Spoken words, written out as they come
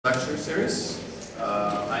Lecture series.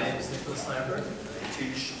 My name is Nicholas Lambert. I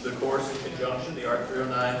teach the course in conjunction, the Art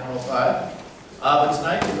 309-105. But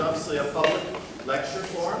tonight is obviously a public lecture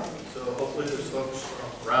forum, so hopefully there's folks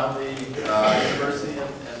from around the university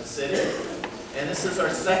and the city. And this is our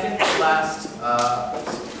second to last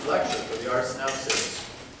lecture for the Arts Now series.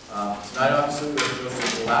 Tonight obviously we have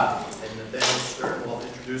Joseph Delappe and Nathaniel Stern. We'll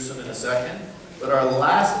introduce him in a second. But our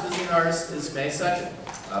last visiting artist is May 2nd.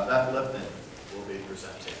 Beth Lipton will be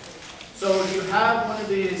presenting. So you have one of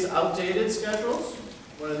these outdated schedules,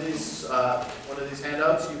 one of these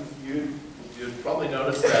handouts. You'd probably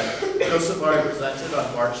noticed that Joseph already presented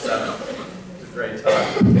on March 7th. It was a great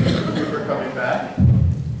time. We were coming back.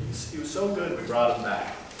 He was so good we brought him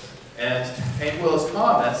back. And Hank Willis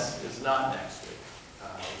Thomas is not next week,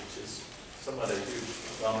 which is somewhat a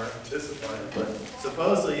huge bummer, disappointment. But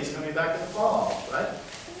supposedly he's coming back in the fall, right?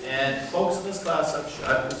 And folks in this class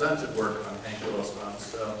I've presented work on Hank Willis Thomas.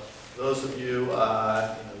 So those of you,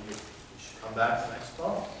 you should come back next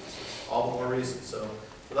fall. This is all the more reason. So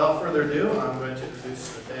without further ado, I'm going to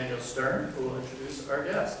introduce Nathaniel Stern, who will introduce our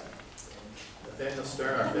guest. Nathaniel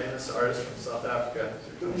Stern, our famous artist from South Africa.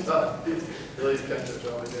 Really can't do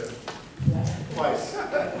what we do. Twice.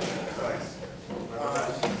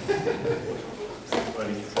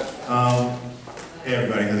 Hey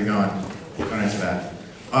everybody, how's it going? Don't answer that.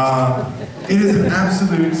 It is an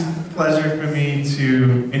absolute pleasure for me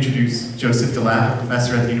to introduce Joseph Delappe, a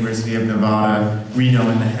professor at the University of Nevada, Reno,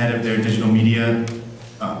 and the head of their digital media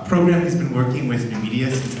program. He's been working with new media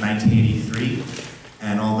since 1983,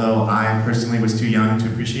 and although I personally was too young to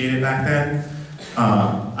appreciate it back then,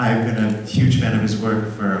 I've been a huge fan of his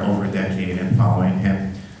work for over a decade and following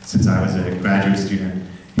him since I was a graduate student.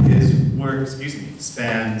 His work,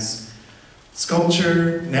 spans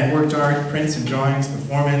sculpture, networked art, prints and drawings,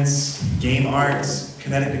 performance, game art,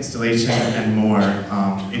 kinetic installation, and more.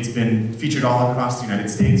 It's been featured all across the United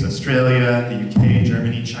States, Australia, the UK,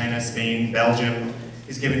 Germany, China, Spain, Belgium.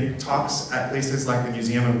 He's given talks at places like the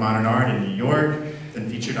Museum of Modern Art in New York, been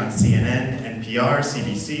featured on CNN, NPR,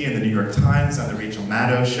 CBC, and the New York Times, on the Rachel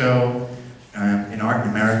Maddow Show, in Art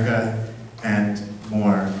in America, and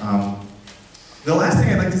more. The last thing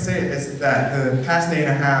I'd like to say is that the past day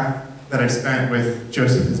and a half that I've spent with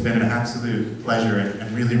Joseph has been an absolute pleasure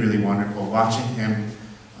and really, really wonderful. Watching him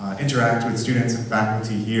interact with students and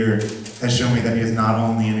faculty here has shown me that he is not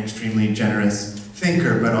only an extremely generous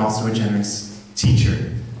thinker, but also a generous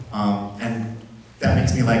teacher. And that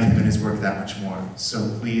makes me like him and his work that much more.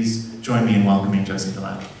 So please join me in welcoming Joseph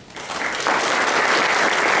Delappe.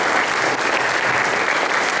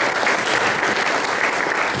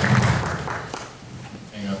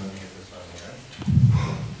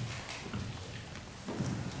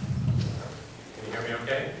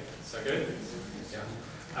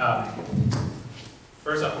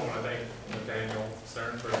 First off, I want to thank Nathaniel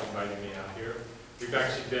Stern for inviting me out here. We've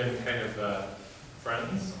actually been kind of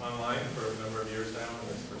friends online for a number of years now, and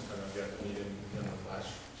this is the first time I've got to meet him in the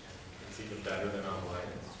flesh. It's even better than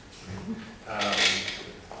online.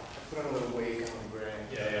 Put on a little wig on the gray.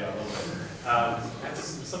 Yeah, a little bit. That's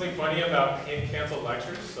something funny about canceled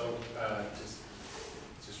lectures, so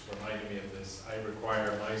just reminded me of this. I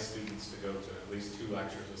require my students to go to at least 2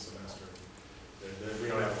 lectures a semester. We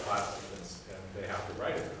don't have a class and they have to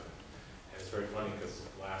write about it. And it's very funny because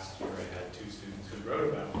last year I had 2 students who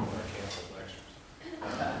wrote about one of our canceled lectures.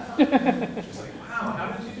 She's like, wow, how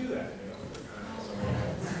did you do that?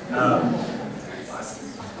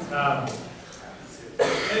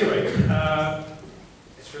 Anyway,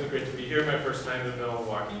 it's really great to be here. My first time in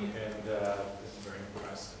Milwaukee, and this is very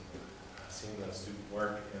impressive. Seeing the student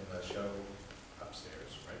work in the show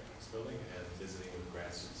upstairs, right in this building, and visiting with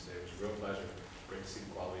grad students today. It was a real pleasure. Great to see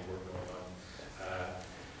the quality work going on.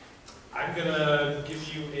 I'm going to give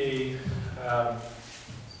you a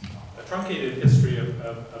truncated history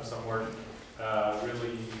of some work,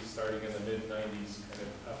 really starting in the mid-90s, kind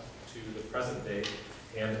of up to the present day,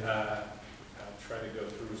 and I'll try to go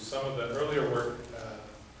through some of the earlier work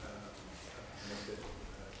in a bit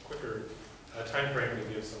quicker time frame to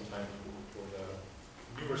give some time for the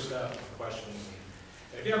newer stuff, questions.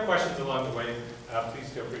 If you have questions along the way, please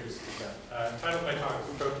feel free to speak up. Title of my talk is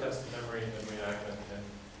Protest, Memory, and Reenactment, and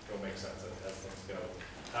it'll make sense as things go.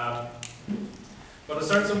 But I'll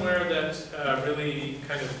start somewhere that really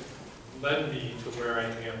kind of led me to where I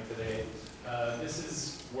am today. This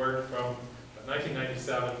is work from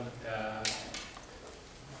 1997.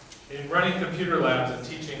 In running computer labs and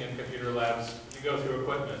teaching in computer labs, you go through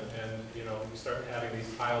equipment and you start having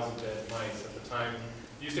these piles of dead mice. At the time,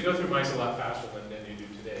 you used to go through mice a lot faster than you do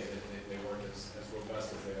today. They weren't as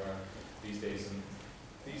robust as they are these days. And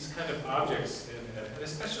these kind of objects, and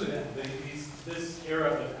especially this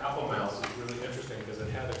era of Apple Mouse is really interesting because it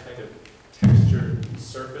had a kind of textured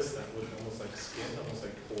surface that looked almost like skin, almost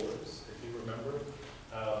like pores, if you remember.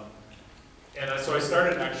 So I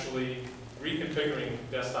started actually reconfiguring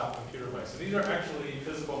desktop computer mice. So these are actually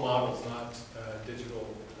physical models, not digital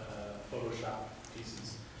Photoshop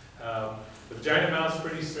pieces. The vagina mouse,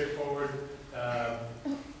 pretty straightforward,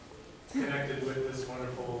 connected with this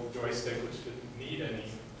wonderful joystick, which didn't need any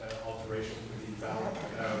alteration to be found.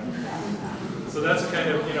 So that's a kind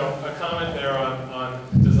of, a comment there on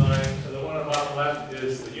design. So the one on the bottom left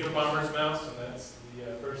is the Unabomber's mouse, and that's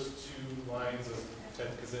the first two lines of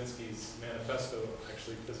Ted Kaczynski's manifesto,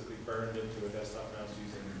 actually physically burned into a desktop mouse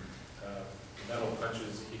using metal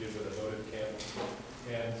punches heated with a votive candle.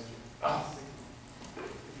 And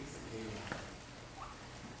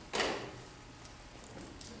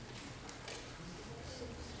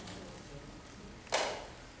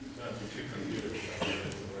two computers that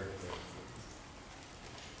doesn't work.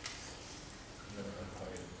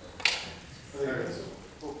 There it is.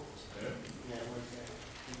 Oh, Yeah. yeah, where's that?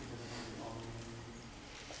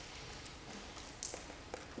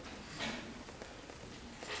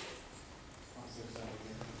 I'll switch that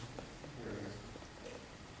again. Here it is.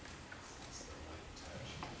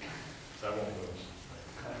 So I won't move.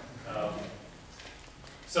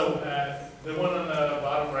 The one on the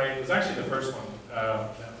bottom right was actually the first one.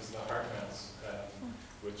 That was the heart mouse,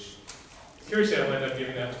 which curiously I ended up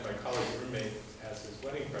giving that to my college roommate as his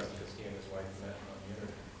wedding present because he and his wife met on the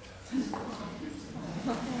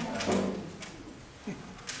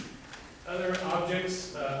internet. Other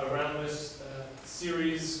objects around this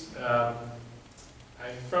series. I'm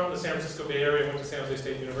from the San Francisco Bay Area, went to San Jose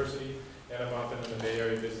State University, and I'm often in the Bay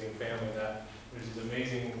Area visiting family. There's these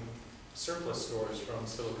amazing surplus stores from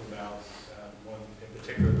Silicon Valley. One in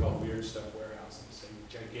particular called Weird Stuff Warehouse. It's a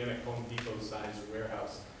gigantic Home Depot-sized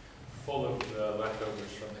warehouse full of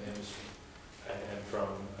leftovers from the industry and from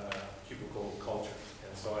cubicle culture.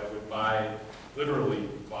 And so I would buy literally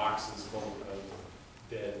boxes full of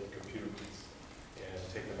dead computer pieces and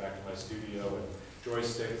take them back to my studio, and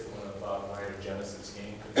joysticks, the one on the bottom right are Genesis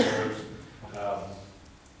game controllers.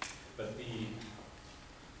 But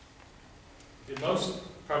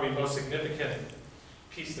probably most significant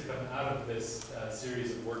piece to come out of this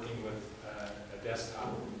series of working with a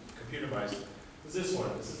desktop computer mice was this one.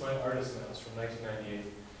 This is my artist mouse from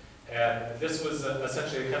 1998. And this was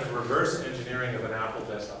essentially a kind of reverse engineering of an Apple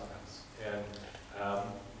desktop mouse. And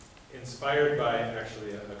inspired by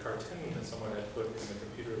actually a cartoon that someone had put in the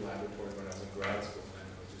computer laboratory when I was in grad school, and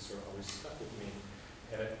it just sort of always stuck with me.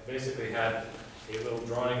 And it basically had a little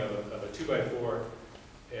drawing of a 2x4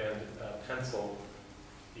 and a pencil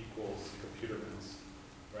equals computer mouse,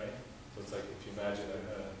 right? So it's like if you imagine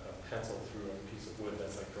a pencil through a piece of wood,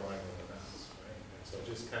 that's like drawing with a mouse, right? And so it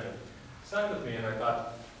just kind of stuck with me, and I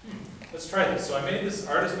thought, let's try this. So I made this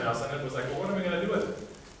artist mouse, and it was like, well, what am I going to do with it?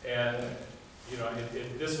 And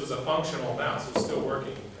this was a functional mouse. It was still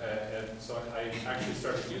working, and so I actually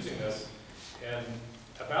started using this. And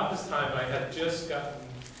about this time, I had just gotten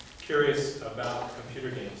curious about computer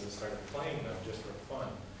games and started playing them just for fun.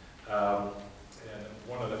 And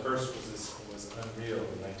one of the first was Unreal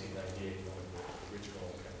in 1998, one of the original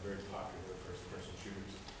kind of very popular first-person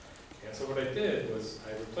shooters. And so what I did was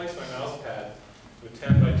I replaced my mouse pad with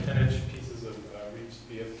 10 by 10 inch pieces of Reeves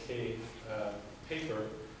BFK paper,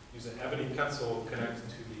 used an ebony pencil connected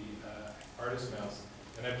to the artist mouse,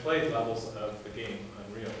 and I played levels of the game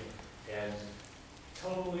Unreal. And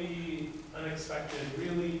totally unexpected,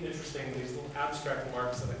 really interesting, these little abstract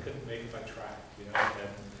marks that I couldn't make if I tried, And I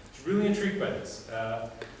was really intrigued by this.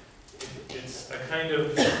 It's a kind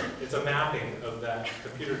of, it's a mapping of that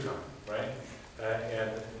computer time, right?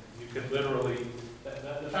 And you could literally,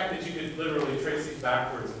 the fact that you could literally trace these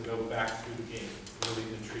backwards and go back through the game really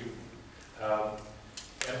intrigued me.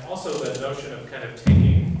 And also the notion of kind of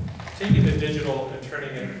taking the digital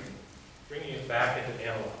and bringing it back into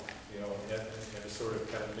analog, and a sort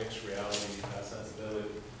of kind of mixed reality sensibility.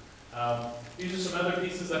 These are some other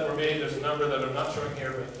pieces that were made. There's a number that I'm not showing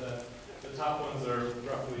here, but the top ones are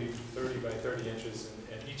roughly 30 by 30 inches,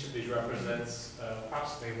 and each of these represents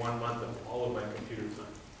approximately 1 month of all of my computer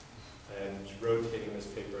time, and rotating this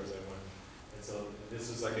paper as I went. And so this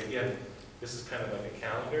is like, again, this is kind of like a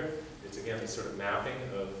calendar. It's, again, this sort of mapping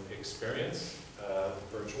of experience,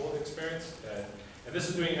 virtual experience. And this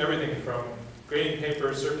is doing everything from grading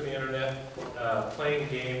paper, surfing the internet, playing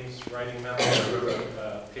games, writing memos. I wrote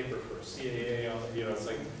a paper for CAA. It's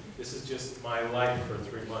like, this is just my life for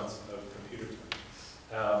 3 months of computer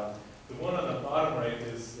time. The one on the bottom right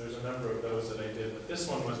there's a number of those that I did, but this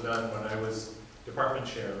one was done when I was department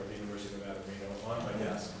chair of the University of Nevada, Reno, on my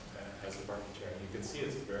desk as department chair. And you can see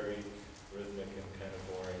it's very rhythmic and kind of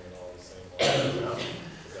boring and all the same lines around,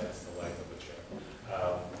 because that's the life of a chair.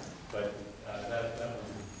 But that was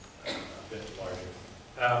a bit larger.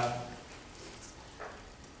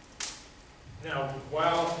 Now,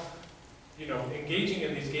 while engaging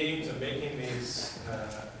in these games and making these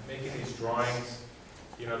drawings,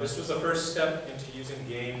 this was the first step into using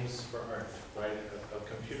games for art, right? A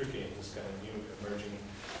computer game, this kind of new emerging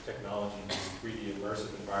technology, these 3D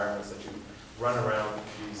immersive environments that you run around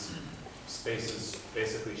these spaces,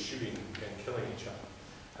 basically shooting and killing each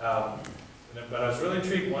other. But I was really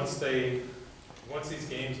intrigued once these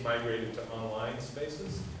games migrated to online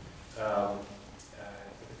spaces. The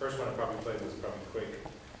first one I probably played was probably Quake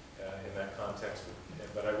in that context,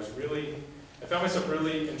 but I found myself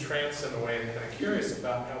really entranced in a way and kind of curious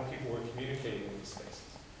about how people were communicating in these spaces.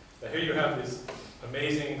 Now here you have these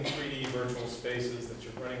amazing 3D virtual spaces that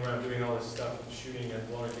you're running around doing all this stuff and shooting and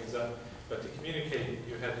blowing things up, but to communicate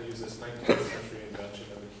you had to use this 19th century invention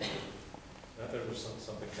of the keyboard. Not that there was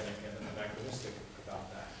something kind of anachronistic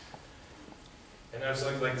about that. And I was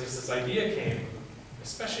like just this idea came,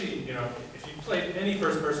 especially, if you played any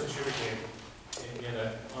first-person shooter game in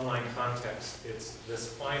an online context, it's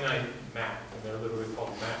this finite map, and they're literally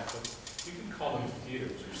called maps. But you can call them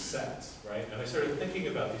theaters or sets, right? And I started thinking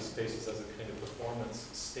about these spaces as a kind of performance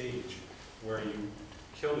stage where you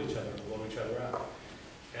kill each other, blow each other up.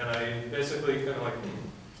 And I basically kind of like,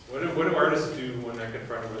 what do artists do when they're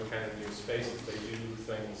confronted with kind of new spaces? They do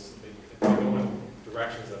things, they go in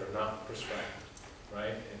directions that are not prescribed,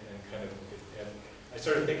 right? And I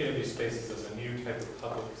started thinking of these spaces as a new type of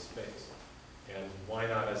public space. And why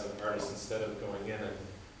not, as an artist, instead of going in and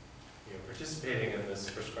participating in this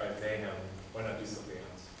prescribed mayhem, why not do something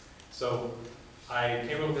else? So I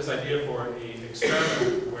came up with this idea for an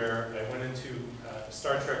experiment where I went into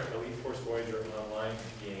Star Trek Elite Force Voyager online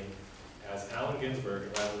game as Allen Ginsberg,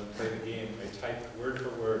 and rather than play the game, I typed word for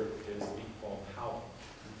word his beat poem, Howl.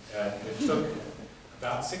 And it took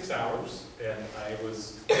about 6 hours, and my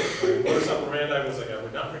modus operandi was like I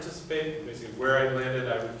would not participate. Basically, where I landed,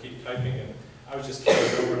 I would keep typing, and I was just killing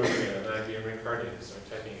over and over again, and then I'd be reincarnated, start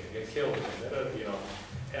typing and get killed,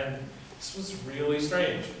 and this was really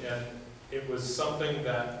strange, and it was something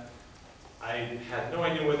that I had no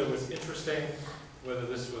idea whether it was interesting, whether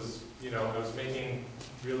this was, I was making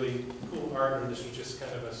really cool art, or this was just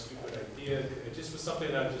kind of a stupid idea. It just was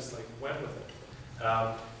something that I just went with it.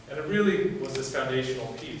 And it really was this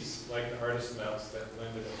foundational piece, like the artist maps, that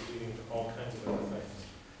ended up leading to all kinds of other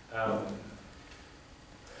things.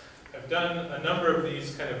 I've done a number of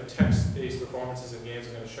these kind of text-based performances in games.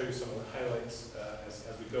 I'm going to show you some of the highlights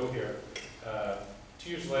as we go here. 2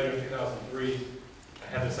 years later, in 2003,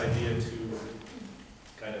 I had this idea to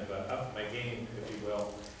kind of up my game, if you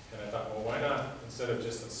will. And I thought, well, why not, instead of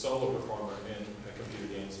just a solo performer in a computer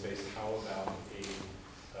game space, how about a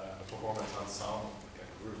performance ensemble, like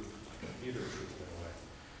a group, like a theater troupe in a way.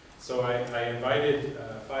 So I invited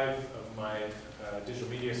 5 of my digital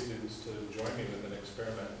media students to join me with an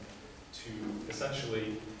experiment to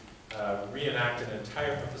essentially reenact an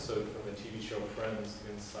entire episode from the TV show Friends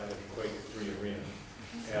inside of Quake 3 Arena.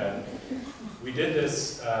 And we did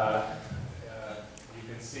this, you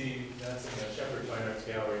can see that's in the Shepherd Fine Arts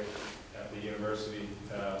Gallery at the university.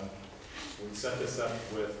 We set this up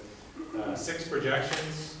with 6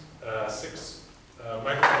 projections, 6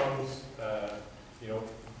 microphones,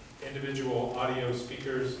 individual audio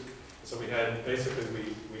speakers. So we had, basically,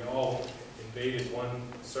 we all invaded one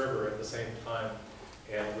server at the same time,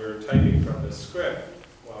 and we were typing from the script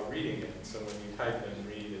while reading it. So when you type and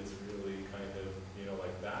read, it's really kind of,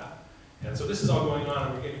 like that. And so this is all going on,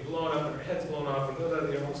 and we're getting blown up, and our heads blown off, and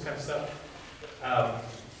all this kind of stuff.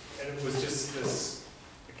 And it was just this,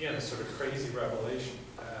 again, this sort of crazy revelation.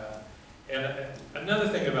 And another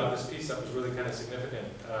thing about this piece that was really kind of significant,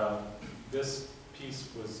 this piece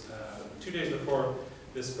was 2 days before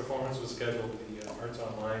this performance was scheduled. The Arts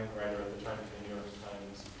Online writer at the time of the New York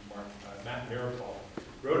Times, Matt Miracle,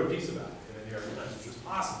 wrote a piece about it in the New York Times, which was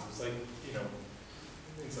awesome. It was like,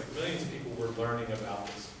 it's like millions of people were learning about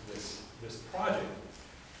this project.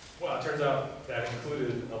 Well, it turns out that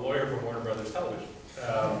included a lawyer from Warner Brothers Television,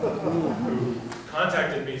 who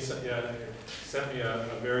contacted me, sent me a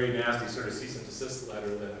very nasty sort of cease and desist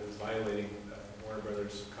letter that it was violating Warner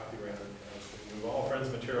Brothers copyright. Remove all Friends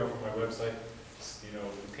material from my website,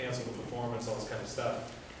 cancel the performance, all this kind of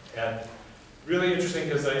stuff. And really interesting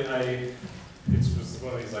because it was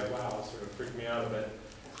one of these wow, it sort of freaked me out a bit.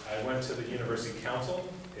 I went to the university council,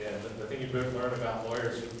 and the thing you learn about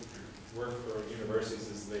lawyers who work for universities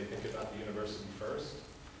is they think about the university first.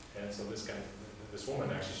 And so this guy, this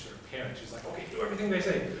woman actually sort of panicked. She's like, okay, do everything they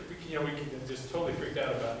say. We can just totally freaked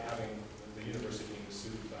out about having the university being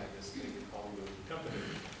sued by this big Hollywood company.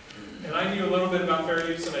 And I knew a little bit about fair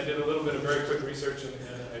use, and I did a little bit of very quick research, and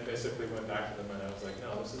I basically went back to them and I was like,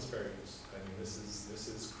 no, this is fair use. I mean, this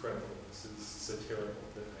is critical. This is satirical.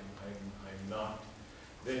 I'm not.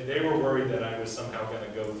 They were worried that I was somehow going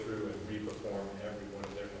to go through and re-perform every one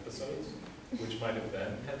of their episodes, which might have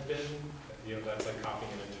been, that's like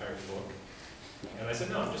copying an entire book. And I said,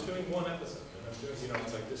 no, I'm just doing one episode. And I'm doing,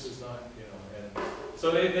 it's like, this is not, and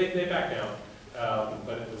so they backed down.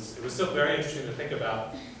 But it was still very interesting to think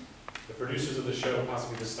about the producers of the show,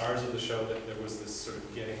 possibly the stars of the show, that there was this sort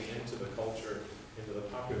of getting into the culture, into the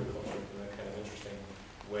popular culture in that kind of interesting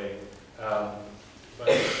way. But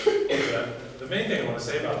the main thing I want to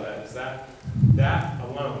say about that is that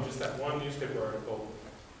alone, just that one newspaper article,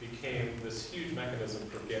 became this huge mechanism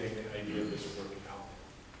for getting the idea of this work out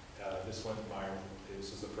there. This went viral.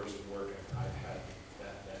 This was the first work I've had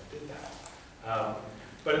that did that.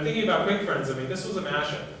 But in thinking about Quick Friends, I mean, this was a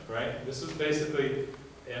mashup, right? This was basically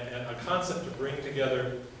a concept to bring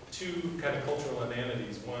together two kind of cultural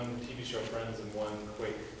inanities, one TV show Friends and one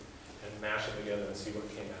Quake, and mash them together and see what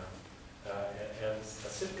came out. And a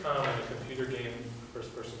sitcom and a computer game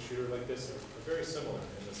first-person shooter like this are very similar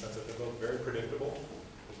in the sense that they're both very predictable.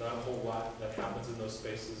 There's not a whole lot that happens in those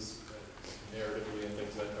spaces narratively and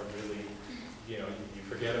things that are really, you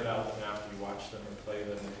forget about them after you watch them or play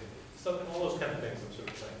them. All those kind of things I'm sort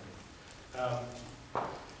of saying.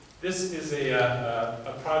 This is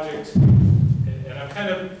a project, and I'm kind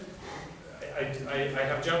of, I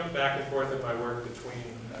have jumped back and forth in my work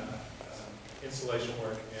between installation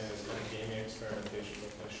work and this kind of gaming experimentation.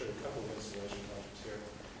 I'm going to show you a couple of installation projects here.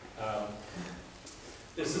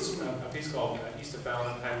 This is a piece called East of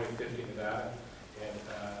Fallon, Highway 50, Nevada, and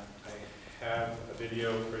I have a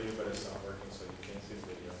video for you, but it's not working, so you can't see the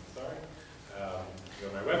video. I'm sorry. Go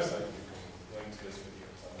to my website, you can link to this video.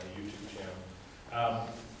 It's on my YouTube channel.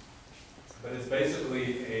 But it's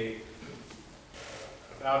basically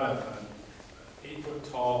about an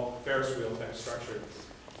 8-foot-tall Ferris wheel type structure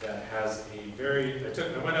that has a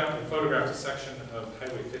I went out and photographed a section of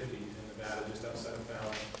Highway 50 in Nevada, just outside of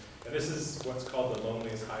Fallon. And this is what's called the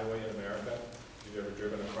loneliest highway in America. If you've ever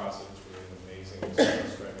driven across it, it's really an amazing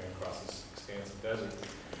experience driving across this expansive desert.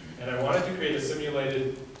 And I wanted to create a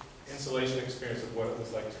simulated installation experience of what it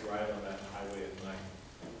was like to drive on that highway at night.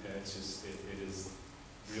 And it's just, it is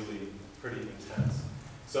really pretty intense.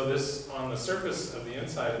 So this, on the surface of the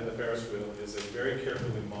inside of the Ferris wheel, is a very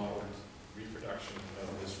carefully modeled reproduction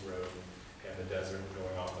of this road and the desert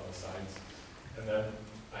going off on the sides. And then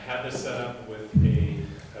I had this set up with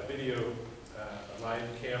a video, a live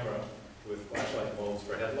camera with flashlight bulbs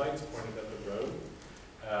for headlights pointed at the road.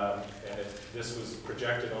 And this was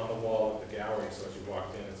projected on the wall of the gallery, so as you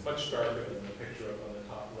walked in, it's much darker than the picture up on the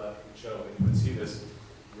top left would show. And you would see this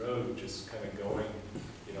road just kind of going,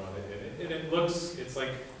 and it looks, it's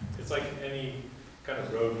like any kind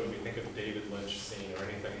of road movie. Think of David Lynch scene or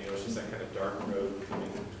anything, it's just that kind of dark road coming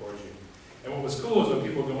towards you. And what was cool is when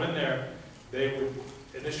people go in there, they would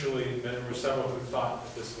initially, there were several who thought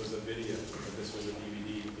that this was a video, that this was a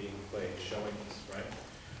DVD being played, showing this, right?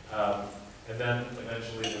 And then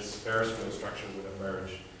eventually this Ferris wheel structure would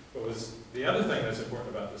emerge. But the other thing that's important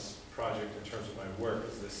about this project in terms of my work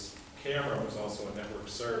is this camera was also a network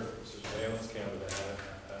server. This was a surveillance camera that had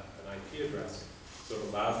an IP address. So it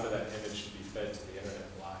allowed for that image to be fed to the internet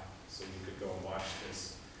live. So you could go and watch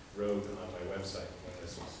this road on my website when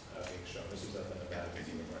this was being shown. This was at the Nevada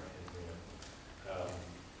Museum of Art in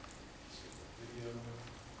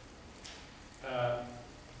Reno.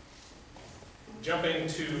 Jumping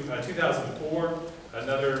to 2004,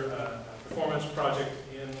 another performance project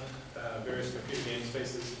in various computer game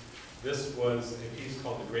spaces. This was a piece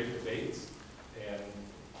called The Great Debates, and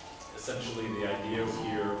essentially the idea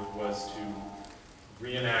here was to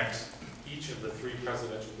reenact each of the 3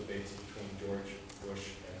 presidential debates between George Bush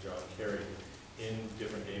and John Kerry in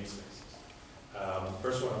different game spaces.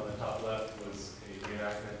 First one on the top left was a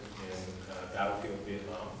reenactment in Battlefield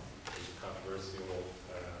Vietnam. It was a controversial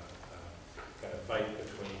kind of fight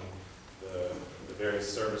between the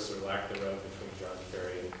various service or lack thereof between John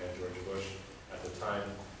Kerry and George Bush at the time.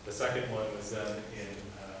 The second one was then in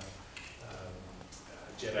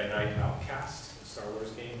Jedi Knight Outcast, the Star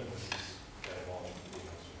Wars game, and this is kind of all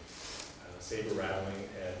saber rattling,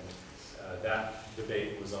 and that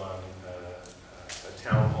debate was on a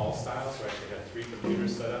town hall style, so I actually had 3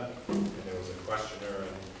 computers set up, and there was a questioner,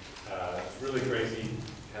 and it was really crazy.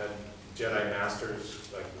 Had Jedi Masters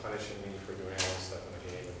like punishing me for doing all this stuff in the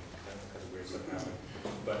game, and kind of weird stuff happened.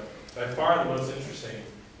 But by far the most interesting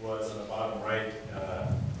was on the bottom right.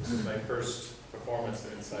 This is my first performance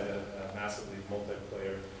inside a massively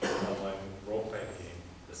multiplayer online role-playing game,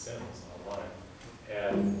 The Sims Online.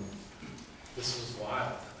 And this was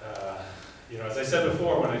wild. You know, as I said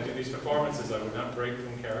before, when I do these performances, I would not break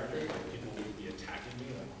from character. Like, people would be attacking me,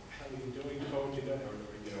 like, how are you doing, code, you know,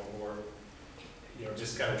 or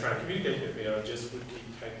just kind of trying to communicate with me. I just would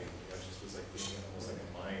keep typing. You know, it just was like being almost like a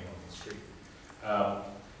mine on the street.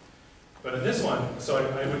 But in this one, so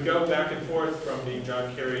I would go back and forth from being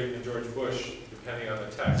John Kerry and George Bush, depending on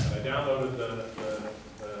the text. And I downloaded the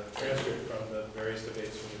transcript from the various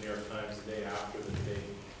debates from the New York Times the day after the debate.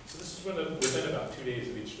 So this is within about 2 days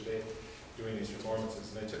of each debate, doing these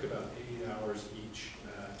performances. And they took about 8 hours each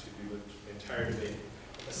to do the entire debate.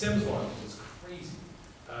 The Sims one was crazy.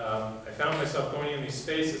 I found myself going in these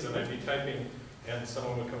spaces and I'd be typing and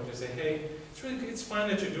someone would come up and say, hey, it's fine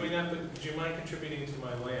that you're doing that, but would you mind contributing to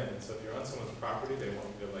my land? And so if you're on someone's property, they want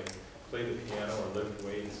you to like play the piano or lift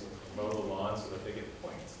weights or mow the lawn so that they get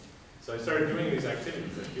points. So I started doing these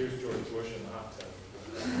activities, like here's George Bush in the hot tub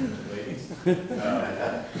with the ladies.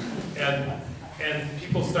 And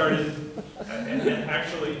people started, and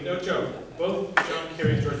actually, no joke, both John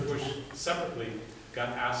Kerry and George Bush separately got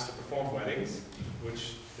asked to perform weddings,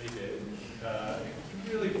 which they did.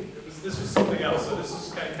 This was something else, so this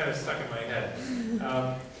was kind of stuck in my head.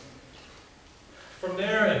 From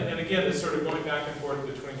there, and again, this sort of going back and forth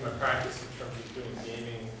between my practice in terms of doing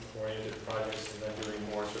gaming-oriented projects and then doing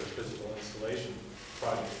more sort of physical installation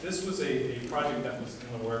projects. This was a project that was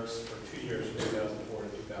in the works for 2 years, from 2004 to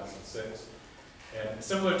 2006. And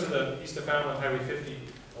similar to the East of Falmouth Highway 50,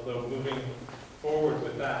 although moving forward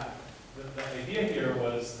with that, the idea here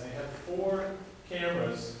was I had 4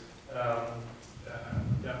 cameras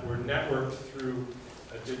that were networked through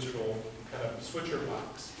a digital kind of switcher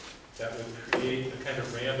box that would create a kind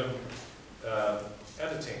of random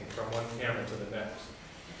editing from one camera to the next.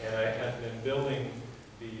 And I had been building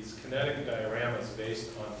these kinetic dioramas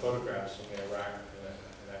based on photographs from the Iraq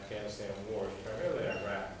and Afghanistan wars, primarily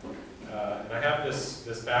Iraq. And I have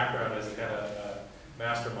this background as a kind of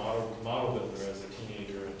master model builder as a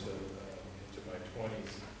teenager into my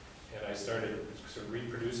 20s. And I started sort of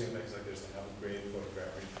reproducing things like this. I have a grade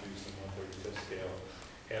photograph reproduced in 1/35 scale.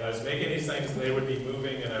 And I was making these things, and they would be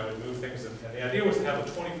moving, and I would move things. And the idea was to have a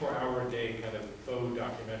 24-hour-a-day kind of faux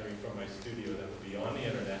documentary from my studio that would be on the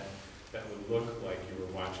internet that would look like you were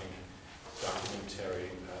watching documentary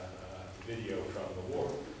video from the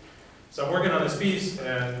war. So I'm working on this piece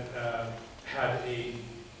and had a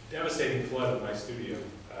devastating flood in my studio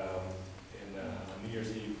on New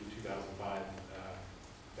Year's Eve 2005.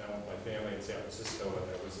 Down with my family in San Francisco, and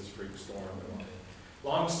there was this freak storm. And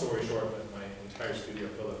long story short, but my entire studio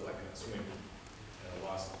filled up like a swimming pool. And I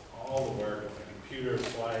lost all the work, my computer,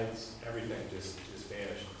 slides, everything just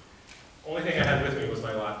vanished. Only thing I had with me was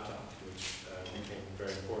my laptop, which became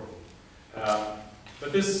very important.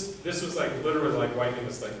 But this was like literally like wiping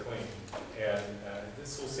the slate clean. And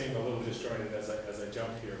this will seem a little disjointed as I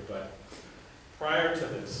jump here, but prior to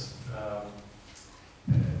this, I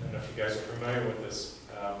don't know if you guys are familiar with this,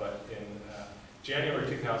 but in January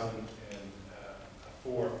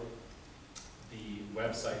 2004,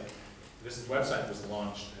 this website was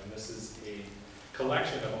launched, and this is a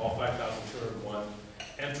collection of all 5,201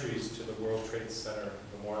 entries to the World Trade Center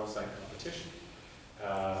Memorial Site competition.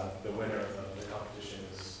 The winner of the competition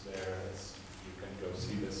is there. You can go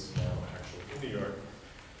see this now, actually, in New York.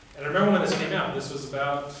 And I remember when this came out. This was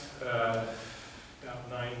about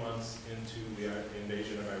 9 months into the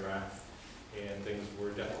invasion of Iraq, and things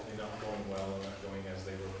were definitely not going well and not going as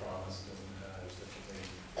they were promised, and there's definitely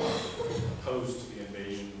opposed to the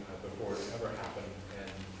invasion before it ever happened.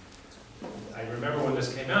 And I remember when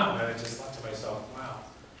this came out, and I just thought to myself, wow,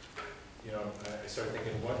 you know, I started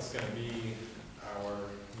thinking, what's going to be our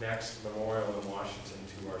next memorial in Washington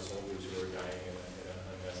to our soldiers who are dying in an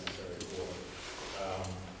unnecessary war?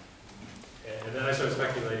 And then I started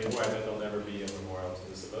speculating, why that there'll never be a memorial to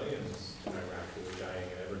the civilians in Iraq who are dying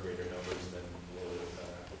in ever greater numbers than were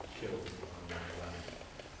killed on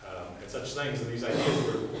 9/11. And such things, and these ideas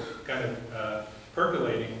were kind of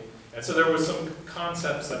percolating. And so there were some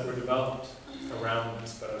concepts that were developed around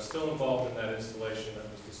this, but I was still involved in that installation that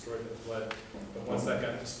was destroyed and fled. But once that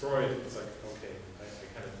got destroyed, it's like, okay, I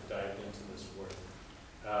kind of dived into this work.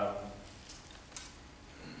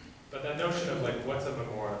 But that notion of like, what's a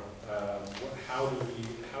memorial? How do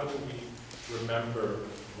we remember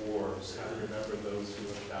wars? How do we remember those who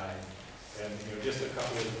have died? And you know, just a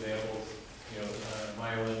couple of examples. You know,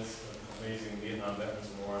 Maya Lin's amazing Vietnam Veterans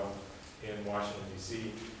Memorial in Washington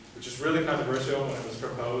D.C., which is really controversial when it was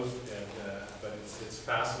proposed, and but it's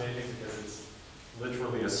fascinating because it's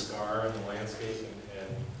literally a scar in the landscape, and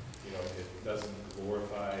you know, it doesn't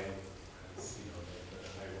glorify, as you know, the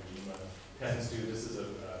Iwo Jima tends to. This is a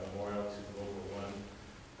memorial to World War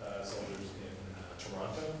I soldiers in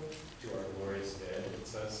Toronto, to our glorious dead, it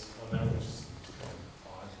says on there, which is kind of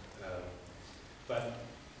odd. But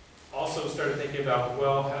also started thinking about,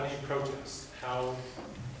 well, how do you protest? How,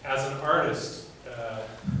 as an artist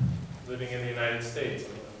living in the United States, you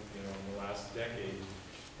know, in the last decade,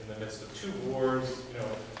 in the midst of 2 wars, you know,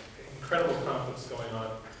 incredible conflicts going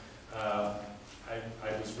on,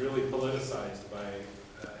 I was really politicized by,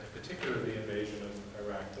 in particular, the invasion of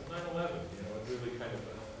Iraq, but 9/11. You know, it really kind of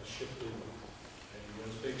shifted. It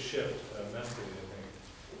was a big shift mentally, I think,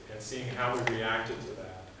 and seeing how we reacted to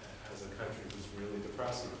that as a country was really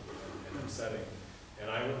depressing and upsetting. And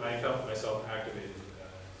I felt myself activated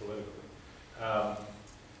politically.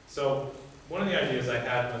 So one of the ideas I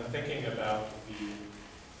had when thinking about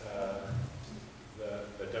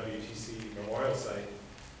the WTC memorial site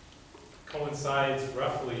coincides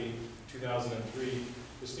roughly 2003.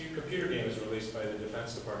 This new computer game was released by the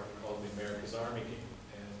Defense Department called the America's Army game.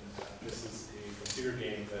 And this is a computer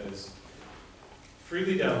game that is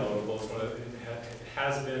freely downloadable. It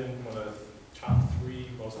has been one of the top 3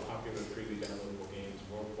 most popular freely downloadable games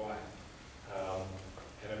worldwide.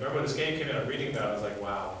 And I remember when this game came out, reading about it, I was like,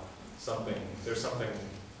 wow, there's something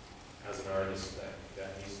as an artist that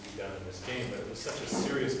needs to be done in this game. But it was such a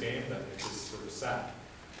serious game that it just sort of sat.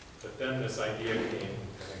 But then this idea came,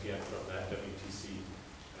 and again, from that WTC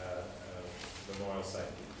memorial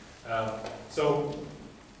site. So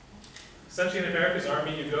essentially in America's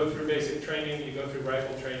Army, you go through basic training, you go through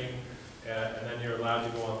rifle training, and then you're allowed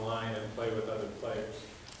to go online and play with other players.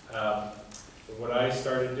 But what I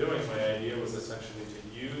started doing, my idea was essentially to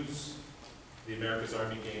use the America's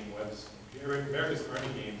Army game America's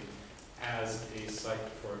Army game as a site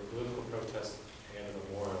for a political protest and a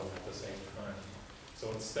memorial at the same time.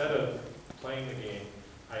 So instead of playing the game,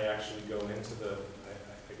 I actually go into the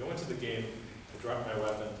game, I drop my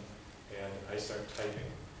weapon, and I start typing.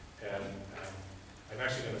 And I'm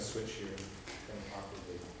actually going to switch here from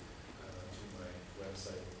awkwardly to my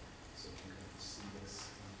website so you can see this.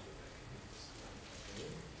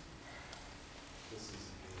 This is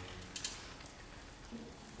a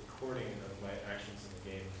recording of my actions in the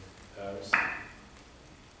game.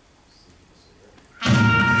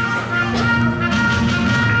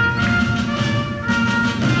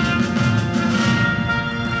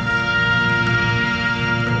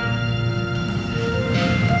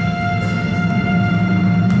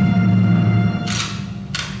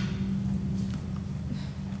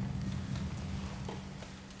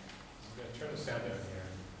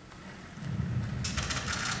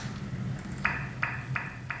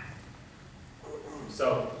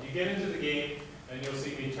 So you get into the game, and you'll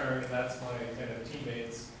see me turn, and that's my kind of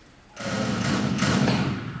teammates. I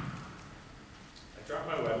drop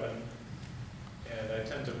my weapon, and I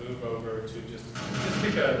tend to move over to just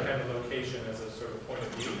pick a kind of location as a sort of point of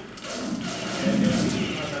view. And you'll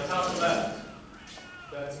see on the top left,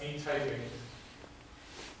 that's me typing.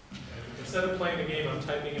 And instead of playing the game, I'm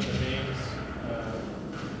typing in the names,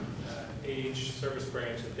 age, service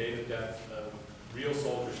branch, and date of death of real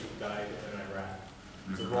soldiers who died in Iraq.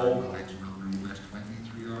 It's a roll.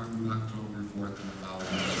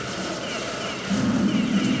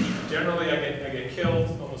 Generally, I get killed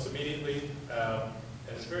almost immediately, and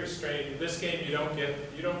it's very strange. In this game, you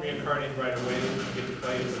don't reincarnate right away. You get to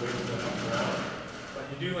play as a way to go up around, but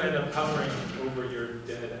you do end up hovering over your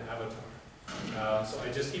dead avatar. So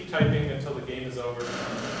I just keep typing until the game is over.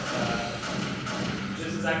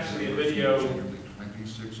 This is actually a video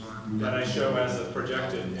that I show as a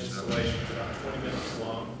projected installation. It's about 20 minutes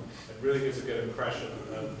long. It really gives a good impression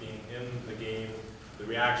of being in the game, the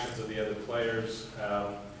reactions of the other players.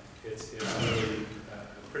 It's really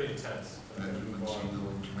pretty intense. I'm going to move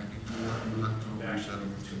on back to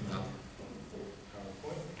PowerPoint.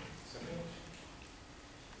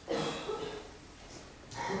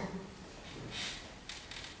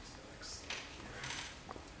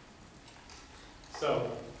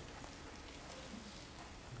 So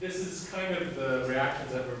this is kind of the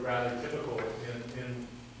reactions that were rather typical in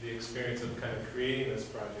the experience of kind of creating this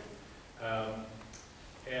project.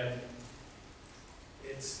 And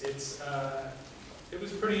it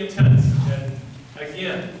was pretty intense. And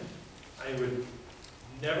again, I would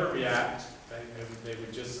never react. I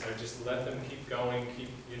would just let them keep going.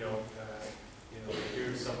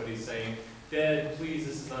 Here's somebody saying, "Dead, please,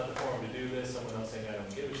 this is not the forum to do this." Someone else saying, "I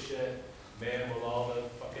don't give a shit. Man, will all the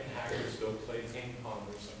fucking hackers go play ping pong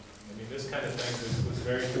or something?" I mean, this kind of thing was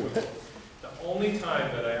very difficult. The only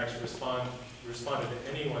time that I actually responded to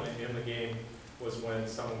anyone in the game was when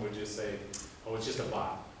someone would just say, oh, it's just a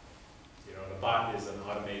bot. You know, and a bot is an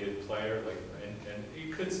automated player, like, and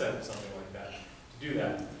you could set up something like that to do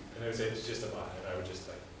that. And they would say, it's just a bot. And I would just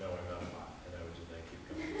like, no, I'm not a bot. And I would just then keep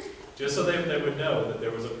going. Just so they would know that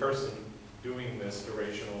there was a person doing this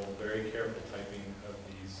durational, very careful typing of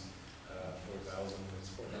these 4,000, it's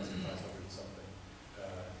 4,500 something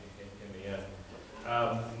in the end.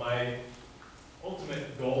 My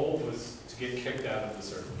ultimate goal was to get kicked out of the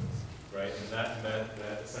server, right? And that meant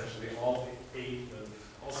that essentially all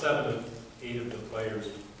 7 of 8 of the players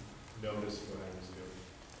noticed what I was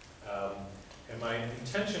doing. And my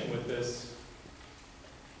intention with this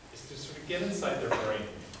is to sort of get inside their brain,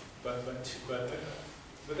 but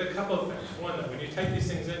with a couple of things. One, that when you type these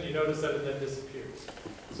things in, you notice that it then disappears.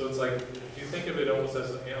 So it's like, if you think of it almost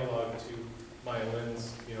as an analog to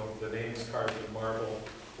Maya-Lin's, you know, the names carved in marble,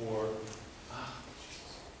 or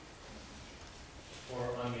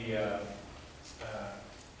on the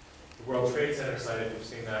World Trade Center site, if you've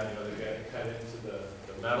seen that, you know, they get cut into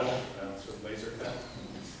the metal, sort of laser cut.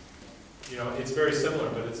 You know, it's very similar,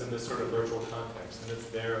 but it's in this sort of virtual context, and it's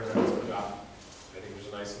there and then it's forgotten. I think there's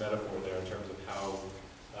a nice metaphor there in terms of how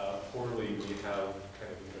poorly we have kind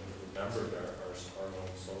of even remembered our own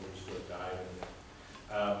soldiers who have died.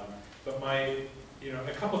 But you know,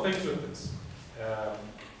 a couple things with this.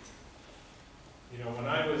 You know, when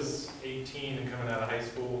I was 18 and coming out of high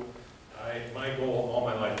school, my goal all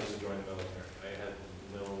my life was to join the military. I had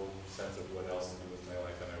no sense of what else to do with my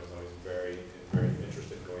life, and I was always very, very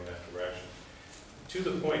interested in going that direction. To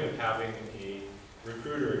the point of having a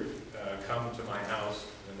recruiter come to my house,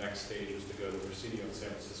 and the next stage was to go to Presidio in San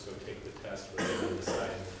Francisco, take the test, where they're going to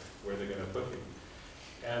decide where they're going to put me.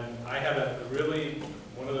 And I had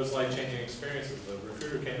one of those life-changing experiences. The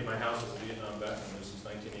recruiter came to my house as a Vietnam veteran. This was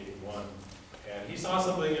 1981. And he saw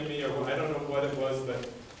something in me, or I don't know what it was, but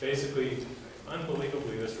basically,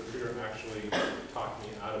 unbelievably, this recruiter actually talked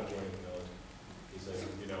me out of joining the military. He said,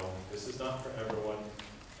 you know, this is not for everyone.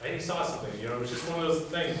 And he saw something, you know, it was just one of those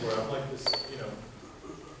things where I'm like this, you know,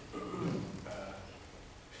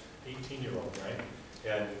 18-year-old, right?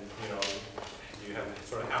 And, you know, you have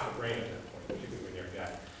sort of half a brain at that point, particularly when you're a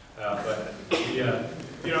guy.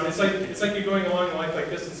 You know, it's like you're going along in life like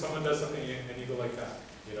this, and someone does something, and you go like that,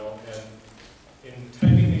 you know. And in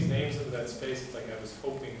typing these names into that space, it's like I was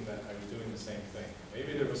hoping that I was doing the same thing.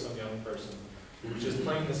 Maybe there was some young person who was just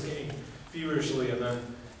playing this game feverishly, and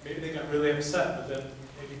then maybe they got really upset, but then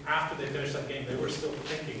maybe after they finished that game, they were still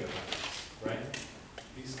thinking about it, right?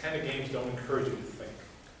 These kind of games don't encourage you to think.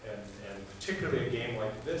 And particularly a game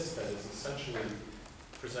like this that is essentially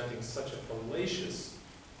presenting such a fallacious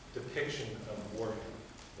depiction of warfare,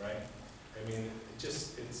 right? I mean,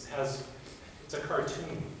 it's a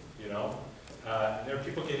cartoon, you know? There are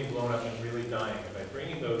people getting blown up and really dying. And by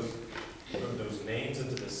bringing those names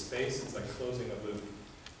into this space, it's like closing a loop.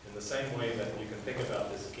 In the same way that you can think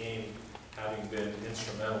about this game having been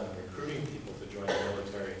instrumental in recruiting people to join the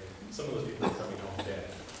military, some of those people are coming home dead.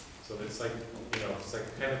 So it's like, you know, it's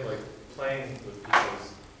like kind of like playing with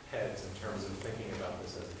people's heads in terms of thinking about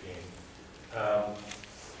this as a game.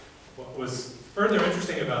 What was further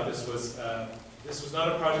interesting about this was not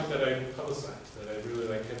a project that I publicized, that I really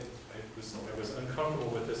liked it. I was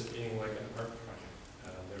uncomfortable with this being like an art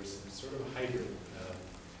project. There was some sort of a hybrid.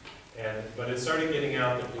 But it started getting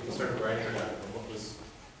out that people started writing about it. And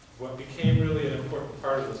what became really an important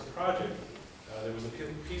part of this project, there was a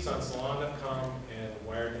piece on Salon.com and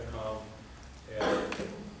Wired.com,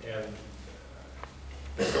 and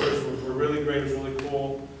the stories were really great, it was really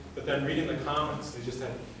cool. But then reading the comments, they just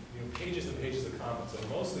had pages and pages of comments, and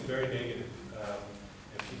mostly very negative.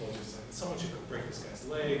 And people just like, someone should go break this guy's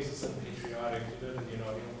legs, it's unpatriotic, you don't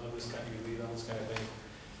love this guy, you lead all this kind of thing.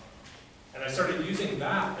 And I started using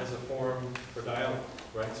that as a forum for dialogue,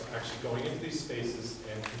 right? So actually going into these spaces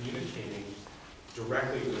and communicating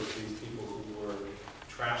directly with these people who were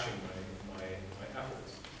trashing my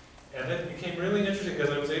efforts. And it became really interesting because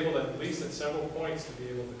I was able, at least at several points, to be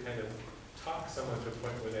able to kind of talk someone to a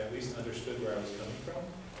point where they at least understood where I was coming from.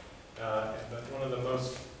 But one of the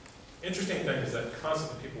most interesting things that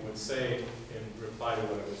constantly people would say in reply to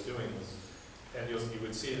what I was doing was, and you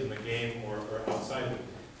would see it in the game or outside of it,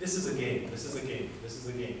 this is a game, this is a game, this is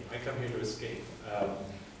a game. I come here to escape.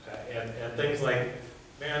 And things like,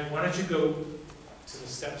 man, why don't you go to the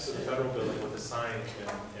steps of the federal building with a sign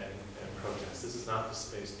and protest? This is not the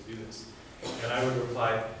space to do this. And I would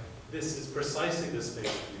reply, this is precisely the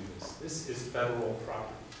space to do this. This is federal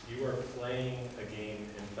property. You are playing a game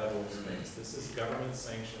in federal space. This is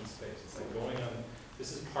government-sanctioned space. It's like going on,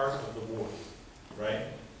 this is part of the war, right?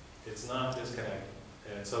 It's not disconnected.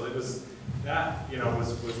 And so it was, that,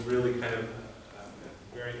 was really kind of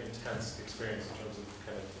very intense experience in terms of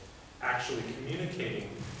kind of actually communicating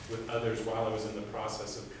with others while I was in the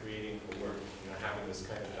process of creating the work, having this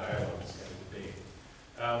kind of dialogue, this kind of debate.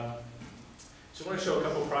 So I want to show a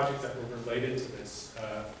couple of projects that were related to this.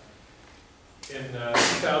 In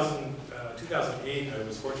 2008, I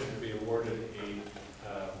was fortunate to be awarded a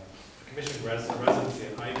commissioned residency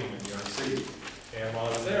at IBM in New York City. And while I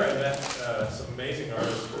was there, I met some amazing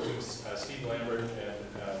artists, including Steve Lambert and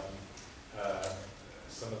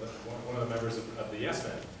one of the members of the Yes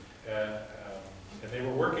Men. And they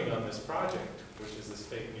were working on this project, which is this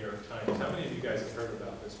fake New York Times. How many of you guys have heard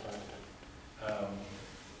about this project?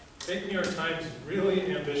 Fake New York Times,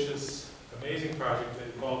 really ambitious, amazing project that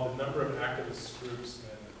involved a number of activist groups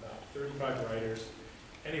and about 35 writers.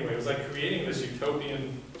 Anyway, it was like creating this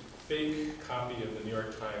utopian fake copy of the New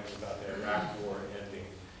York Times about the Iraq War ending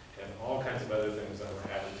and all kinds of other things that were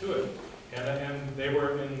added to it. And they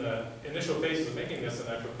were in the initial phases of making this, and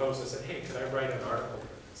I proposed, I said, hey, could I write an article for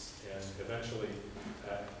this? And eventually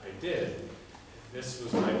I did. This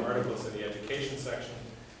was my article. It's in the education section.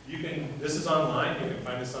 This is online. You can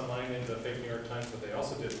find this online in the fake New York Times, but they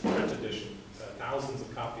also did print edition, thousands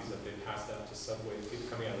of copies that they passed out to subways, people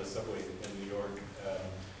coming out of the subway in New York.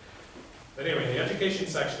 But anyway, in the education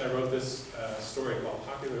section, I wrote this story called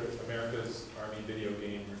Popular America's Army Video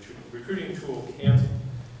Game Recruiting Tool Canceled.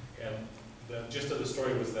 And the gist of the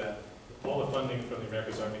story was that all the funding from the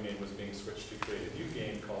America's Army game was being switched to create a new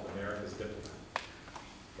game called America's Diplomat,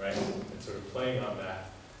 right? And sort of playing on that,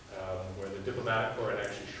 where the diplomatic corps had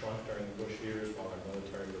actually shrunk during the Bush years while our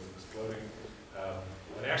military was exploding.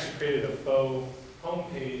 And I actually created a faux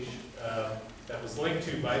homepage that was linked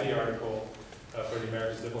to by the article for the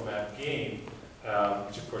America's Diplomat game,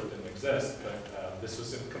 which of course didn't exist, but this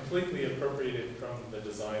was completely appropriated from the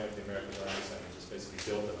design of the American Army Center, just basically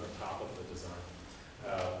built it on top of the design.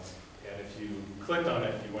 And if you clicked on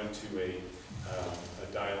it, you went to a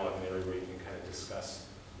dialogue area where you can kind of discuss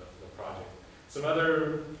the project. Some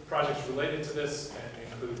other projects related to this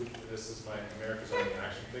include, this is my America's Army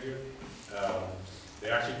action figure. They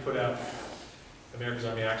actually put out America's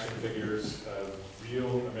Army action figures of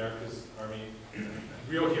real America's Army,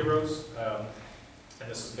 real heroes. And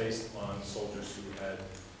this was based on soldiers who had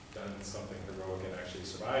done something heroic and actually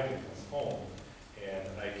survived and come home. And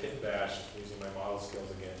I kit bashed using my model skills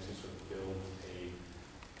again to sort of build a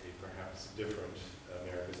perhaps different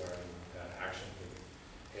America's Army action figure.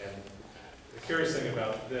 And the curious thing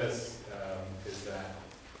about this is that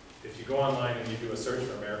if you go online and you do a search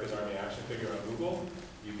for America's Army action figure on Google,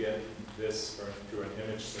 you get this through an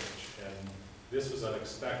image search. And this was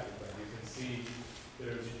unexpected, but you can see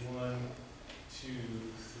there's 1, 2,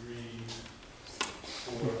 3,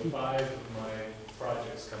 4, 5 of my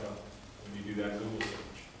projects come up when you do that Google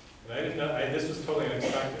search. And I didn't know, this was totally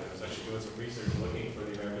unexpected. I was actually doing some research looking for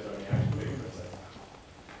the America's Army action figure.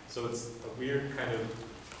 So it's a weird kind of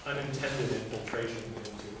unintended infiltration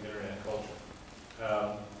into internet culture.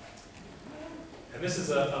 And this is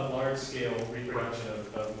a large-scale reproduction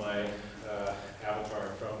of my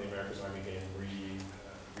avatar from the America's Army game,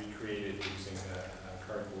 recreated using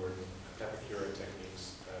cardboard Epicura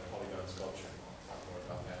techniques, polygon sculpture. I'll talk more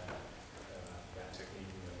about that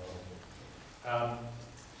technique in a moment.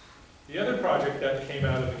 The other project that came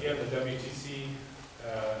out of, again, the WTC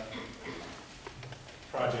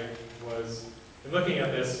project was, in looking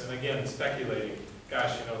at this, and again, speculating,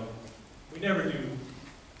 gosh, we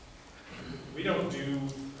don't do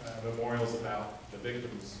memorials about the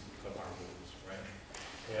victims of our wars, right?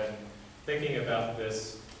 And thinking about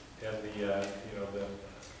this and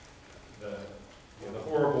the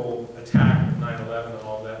horrible attack of 9/11 and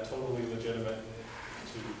all that, totally legitimate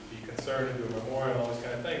to be concerned and do a memorial and all these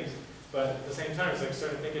kind of things. But at the same time, as I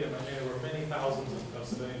started thinking in my mind, there were many thousands of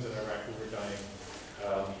civilians in Iraq who were dying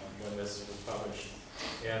when this was published.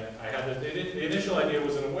 And I had the initial idea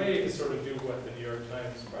was in a way to sort of do what the New York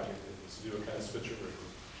Times project did, was to do a kind of switcheroo.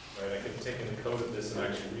 Right? I could have taken the code of this and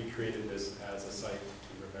actually recreated this as a site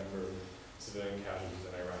to remember civilian casualties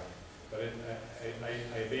in Iraq. But I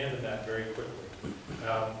abandoned that very quickly.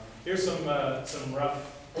 Here's some rough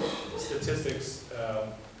statistics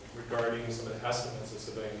regarding some of the estimates of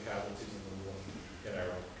civilian casualties in the war in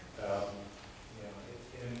Iraq.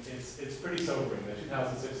 And it's pretty sobering. The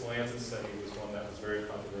 2006 Lancet study was one that was very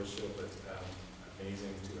controversial, but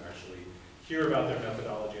amazing to actually hear about their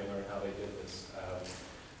methodology and learn how they did this.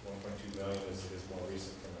 1.2 million is more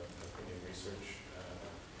recent from opinion research.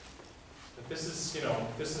 But this is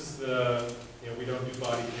the, we don't do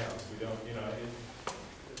body counts. We don't,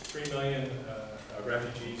 3 million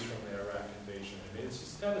refugees from the Iraq invasion. I mean, it's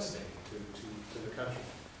just devastating to the country.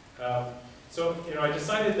 So, I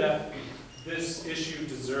decided that this issue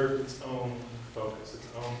deserved its own focus, its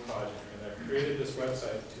own project. And I created this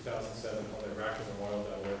website in 2007 called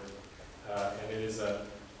iraqimemorial.org. And it is an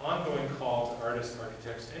ongoing call to artists,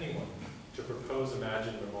 architects, anyone, to propose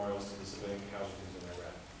imagined memorials to the civilian casualties in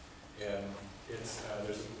Iraq. And it's,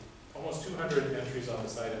 there's almost 200 entries on the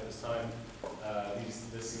site at this time.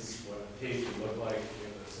 This is what a page would look like. You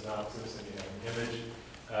have a synopsis and you have an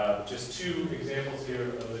image. Just two examples here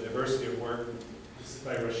of the diversity of work. This is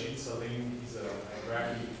by Rashid Salim. He's an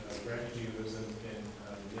Iraqi refugee who lives in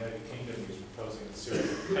the United Kingdom. He's proposing a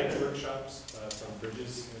series of kite workshops from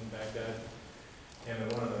bridges in Baghdad. And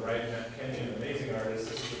the one on the right, Matt Kenny, an amazing artist.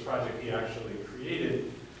 This is a project he actually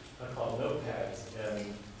created called Notepads.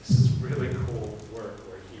 And this is really cool work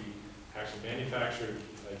where he actually manufactured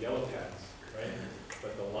yellow pads, right?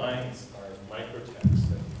 But the lines are microtext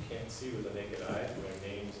that you can't see with the naked eye. They're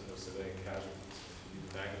names of the civilian casualties. If you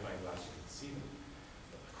use a magnifying glass, you can see them.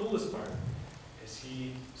 But the coolest part is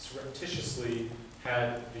he surreptitiously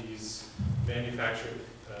had these manufactured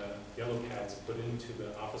yellow pads put into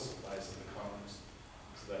the office supplies of the Congress,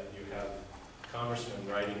 so that you have congressmen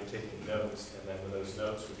writing and taking notes, and then when those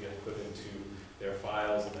notes would get put into their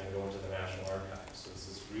files and then go into the National Archives. So this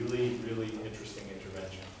is really, really interesting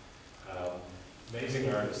intervention.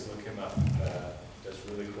 Amazing artist, look him up. Does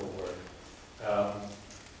really cool work.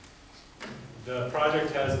 The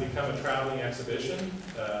project has become a traveling exhibition.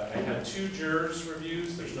 I had 2 jurors'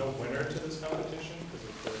 reviews. There's no winner to this competition because,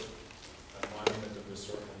 of course, a monument of this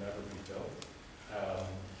sort will never be built.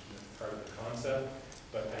 Part of the concept.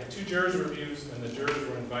 But I had 2 jurors' reviews, and the jurors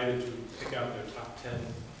were invited to pick out their top 10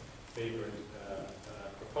 favorite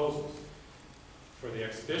proposals. For the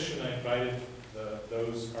exhibition, I invited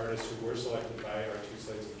those artists who were selected by our 2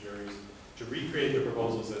 slates of juries to recreate the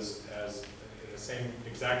proposals as the same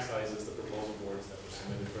exact size as the proposal boards that were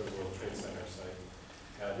submitted for the World Trade Center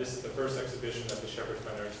site. This is the first exhibition at the Shepherd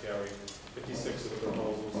Fine Arts Gallery. 56 of the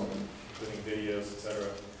proposals, including videos, etc.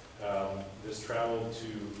 This traveled to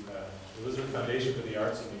the Elizabeth Foundation for the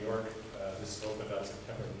Arts in New York. This opened on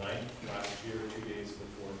September 9th last year, 2 days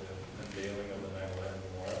before the unveiling of the 9/11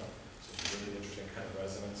 memorial. So it's a really interesting kind of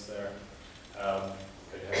resonance there.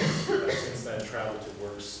 It has since then traveled to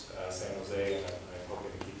Works San Jose, and I'm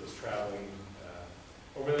hoping to keep this traveling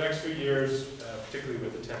over the next few years, particularly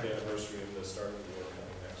with the 10th anniversary of the start of the war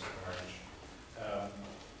coming next March.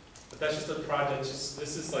 But that's just a project.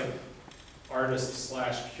 This is like artist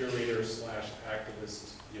 / curator /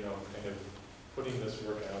 activist, you know, kind of putting this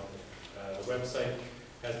work out there. The website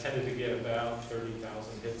has tended to get about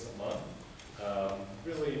 30,000 hits a month.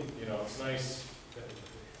 Really, you know, it's nice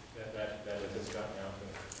that it has gotten out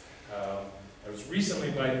there. I was recently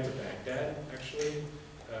invited to Baghdad, actually,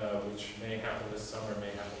 which may happen this summer,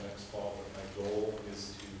 may happen next fall, but my goal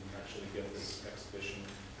is to actually get this exhibition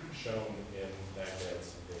shown in Baghdad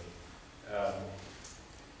someday.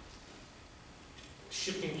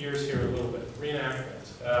 Shifting gears here a little bit, reenactment.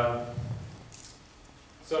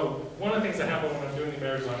 So one of the things that happened when I'm doing the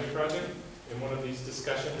American Zombie Project, in one of these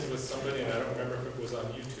discussions with somebody, and I don't remember if it was on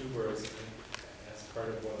YouTube or as part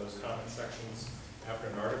of one of those comment sections after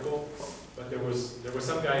an article, but there was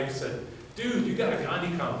some guy who said, "Dude, you got a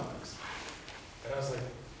Gandhi complex." And I was like,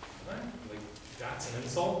 what? Like, that's an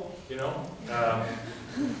insult, you know?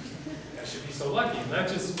 I should be so lucky. And that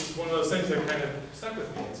just was one of those things that kind of stuck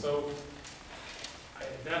with me. And so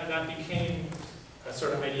that became a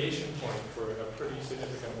sort of ideation point for a pretty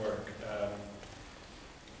significant work.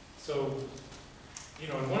 So, you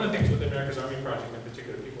know, and one of the things with the America's Army Project in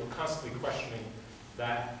particular, people are constantly questioning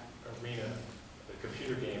that arena, the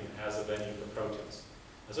computer game, as a venue for protest.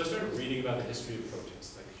 And so I started reading about the history of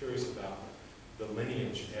protest, like curious about the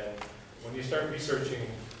lineage. And when you start researching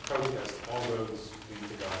protest, all roads lead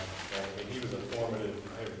to Gandhi. Right? I mean, he was a formative,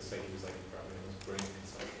 I would say he was like probably the most brilliant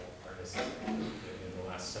conceptual artist in the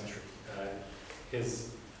last century.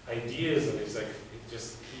 His ideas and his, like,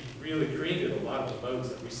 he really created a lot of the modes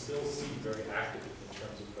that we still see very active in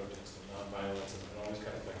terms of protest and nonviolence and all these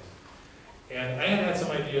kind of things. And I had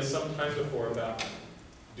some ideas some time before about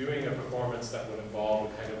doing a performance that would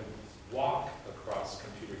involve a kind of walk across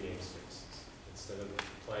computer game spaces instead of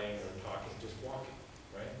playing or talking, just walking,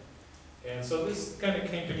 right? And so this kind of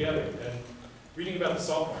came together. And reading about the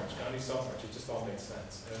Salt March, Gandhi Salt March, it just all made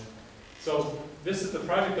sense. And so this is the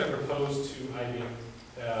project I proposed to IBM,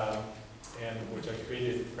 and which I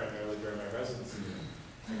created primarily during my residency.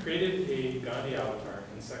 I created a Gandhi avatar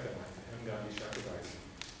in Second Life, M. Gandhi Chakrabarti,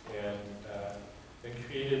 and then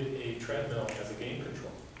created a treadmill as a game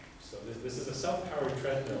control. So this is a self-powered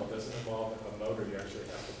treadmill. It doesn't involve a motor. You actually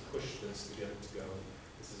have to push this to get it to go.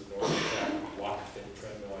 This is a normal walk fit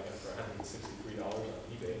treadmill I got for $163 on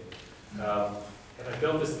eBay. And I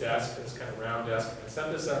built this desk, this kind of round desk, and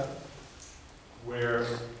set this up where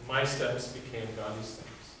my steps became Gandhi's steps.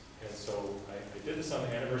 And so I did this on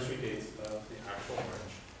the anniversary dates of the actual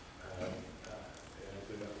march. And I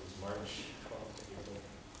believe that was March 12th to April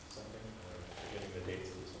something. I'm forgetting the dates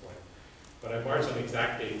at this point. But I marched on the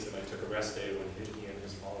exact dates, and I took a rest day when he and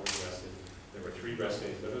his followers rested. There were 3 rest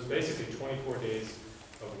days, but it was basically 24 days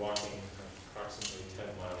of walking approximately 10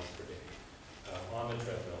 miles per day on the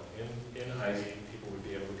treadmill. In Ivy, people would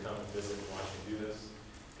be able to come and visit and watch me do this.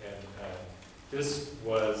 And this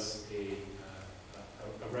was a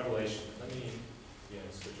revelation. Let me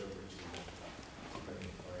switch over to see if I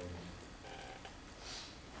can find.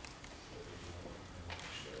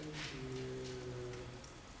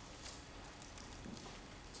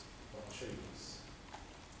 I'll show you this.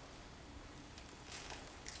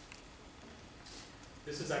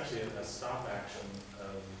 This is actually a stop action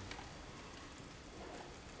of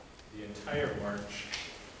the entire march.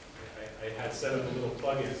 I had set up a little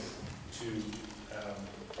plugin to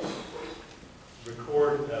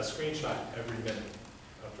record a screenshot every minute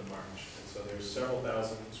of the march. And so there's several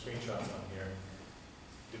thousand screenshots on here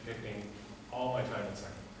depicting all my time in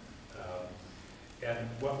Second Life. And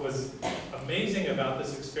what was amazing about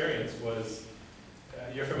this experience was,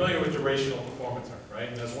 you're familiar with durational performance art, right?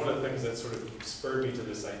 And that's one of the things that sort of spurred me to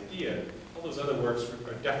this idea. All those other works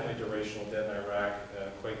are definitely durational, Dead in Iraq,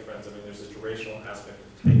 Quake Friends. I mean, there's a durational aspect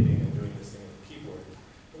of typing and doing this thing with the keyboard.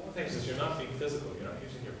 But one of the things is you're not being physical, you're not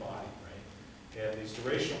using your body, right? And these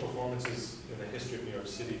durational performances in the history of New York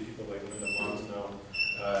City, people like Linda Montano,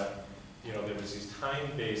 there was these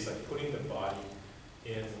time-based, like putting the body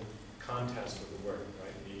in contest with the work,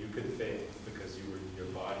 right? You could fail because your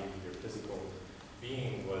body, your physical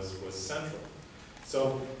being was central.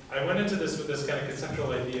 So I went into this with this kind of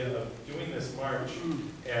conceptual idea of doing this march,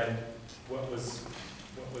 and what was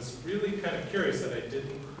really kind of curious that I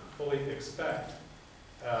didn't fully expect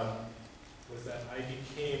was that I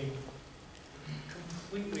became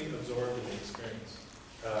completely absorbed in the experience,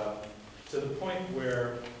 to the point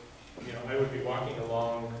where I would be walking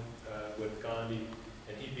along with Gandhi,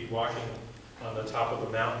 and he'd be walking on the top of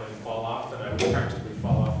a mountain and fall off, and I would practically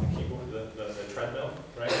fall off the keyboard, the treadmill,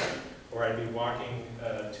 right? Or I'd be walking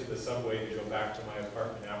to the subway to go back to my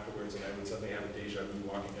apartment afterwards, and I would suddenly have a deja vu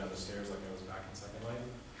walking down the stairs like I was back in Second Life.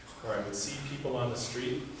 Or I would see people on the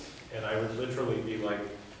street, and I would literally be like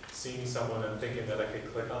seeing someone and thinking that I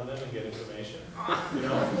could click on them and get information. I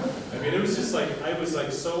mean, it was just like, I was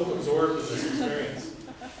like so absorbed in this experience,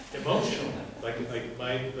 emotional. Like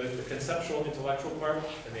the conceptual, intellectual part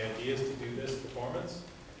and the ideas to do this performance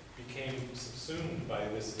became subsumed by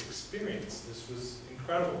this experience. This was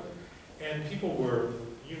incredible. And people were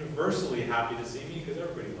universally happy to see me because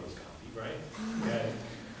everybody loves Gandhi, right? And,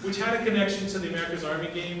 which had a connection to the America's Army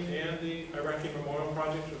game and the Iraqi Memorial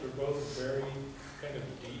Project, which were both very kind of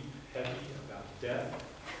deep, heavy about death.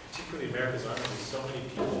 Particularly America's Army, with so many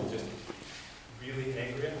people just really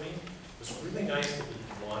angry at me. It was really nice to be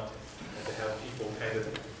wanted and to have people kind of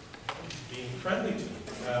being friendly to me.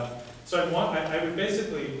 So I would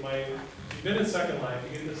basically, you've been in Second Life,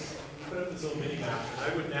 you put up this little mini map,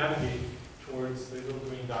 and I would navigate towards the little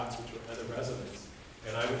green dots, which were other residents.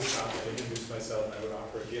 And I would stop and introduce myself, and I would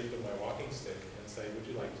offer a gift of my walking stick and say, would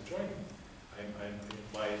you like to join me?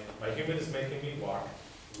 My human is making me walk.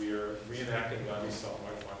 We are reenacting Gandhi's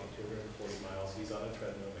self-march, walking 240 miles. He's on a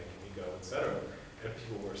treadmill making me go, etc. And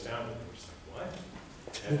people were astounded. They were just like, what?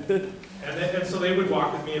 And so they would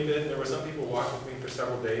walk with me a bit. There were some people who walked with me for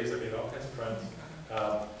several days. I made all kinds of friends.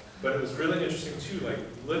 But it was really interesting too, like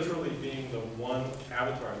literally being the one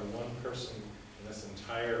avatar, the one person in this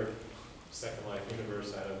entire Second Life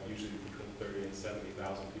universe out of usually between 30 and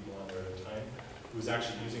 70,000 people on there at a time, who was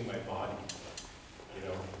actually using my body,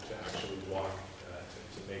 to actually walk,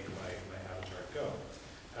 to make my avatar go.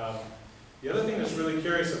 The other thing that's really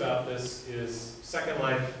curious about this is Second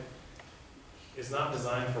Life is not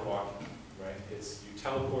designed for walking, right? It's you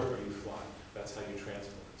teleport or you fly. That's how you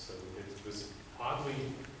transport. So it was oddly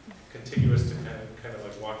contiguous to kind of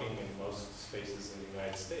like walking in most spaces in the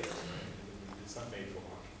United States. Right? It's not made for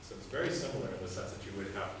walking. So it's very similar in the sense that you would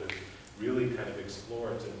have to really kind of explore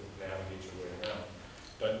to navigate your way around.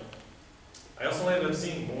 But I also ended up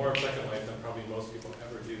seeing more of Second Life than probably most people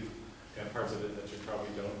ever do, and parts of it that you probably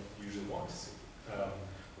don't usually want to see.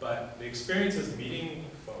 But the experience is meeting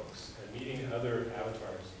folks and meeting other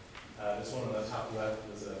avatars. This one on the top left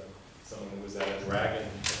was someone who was at a dragon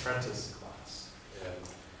apprentice class. And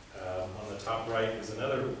on the top right is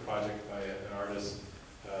another project by an artist,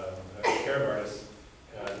 a character artist.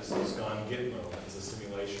 This was Gone Gitmo. It's a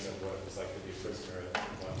simulation of what it was like to be a prisoner at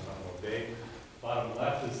Guantanamo Bay. Bottom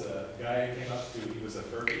left is a guy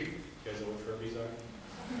Furby. You guys know what Furbies are?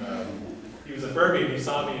 He was a Furby and he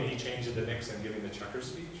saw me and he changed into Nixon giving the Chucker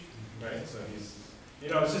speech, right? So he's, you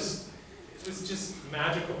know, it was just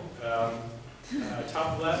magical.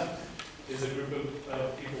 Top left is a group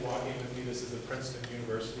of people walking with me. This is the Princeton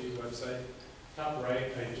University website. Top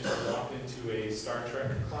right, I just walked into a Star Trek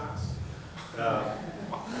class,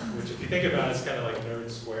 which if you think about it, is kind of like nerd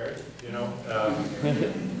squared, you know.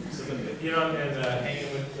 So and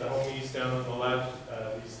hanging with the homies down on the left,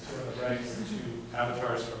 these two on the right were two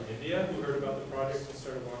avatars from India who heard about the project and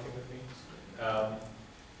started walking with me.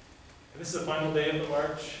 And this is the final day of the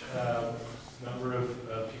march. Number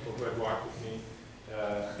of people who had walked with me,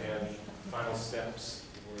 and final steps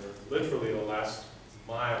were literally the last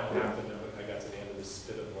mile after I got to the end of this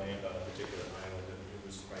spit of land on a particular island, and it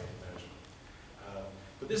was quite magical.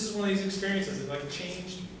 But this is one of these experiences that like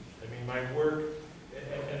changed me. I mean, my work,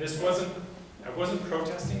 and this wasn't, I wasn't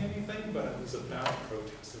protesting anything, but it was about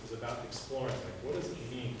protest. It was about exploring, like, what does it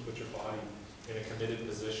mean to put your body in a committed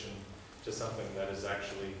position to something that is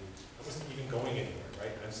actually, I wasn't even going anywhere,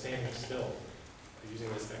 right? I'm standing still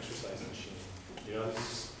using this exercise machine. You know,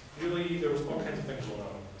 this really, there was all kinds of things going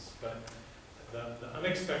on with this, but the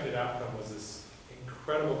unexpected outcome was this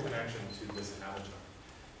incredible connection to this avatar.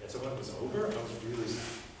 And so when it was over, I was really sad.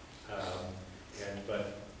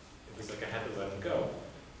 But it was like I had to let him go.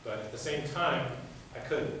 But at the same time, I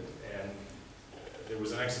couldn't. And there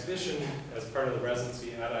was an exhibition as part of the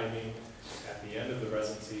residency at IB at the end of the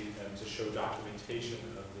residency and to show documentation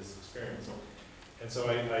of this experience. And so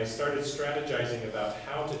I started strategizing about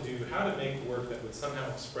how to make work that would somehow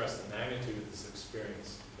express the magnitude of this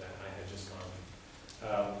experience that I had just gone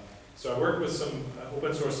through. So I worked with some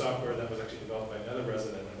open source software that was actually developed by another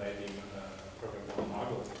resident at IB, a program called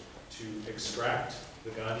Hoggle, to extract the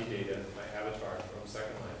Gandhi data by avatar from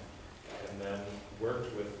Second Life. And then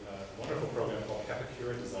worked with a wonderful program called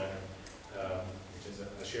Epicura Designer, which is a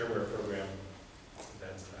shareware program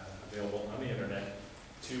that's available on the internet,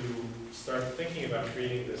 to start thinking about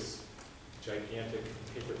creating this gigantic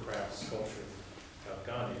papercraft sculpture of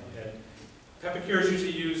Gandhi. And Epicura is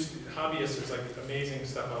usually used, hobbyists, there's like amazing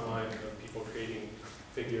stuff online of people creating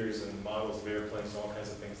figures and models of airplanes and all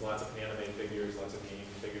kinds of things, lots of anime figures, lots of game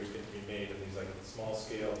figures getting remade in these like small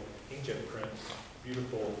scale inkjet print,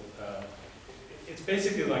 beautiful. It's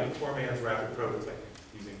basically like a poor man's rapid prototype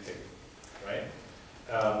using paper, right?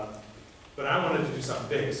 But I wanted to do something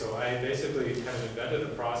big, so I basically kind of invented a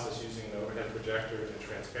process using an overhead projector and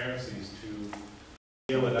transparencies to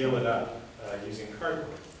scale it up using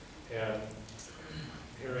cardboard. And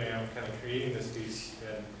here I am kind of creating this piece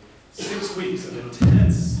in 6 weeks of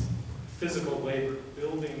intense physical labor,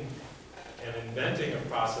 building and inventing a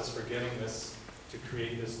process for getting this to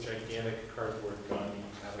create this gigantic cardboard Gandhi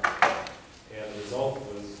avatar. And the result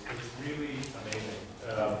was really amazing.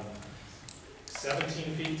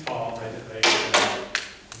 17 feet tall. I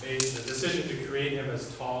made the decision to create him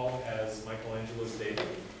as tall as Michelangelo's David, which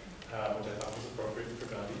I thought was appropriate for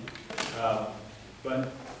Gandhi.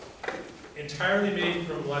 But entirely made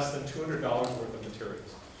from less than $200 worth of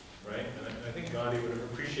materials, right? And I think Gandhi would have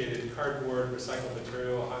appreciated cardboard, recycled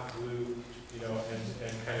material, hot glue, you know,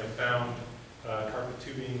 and kind of found carpet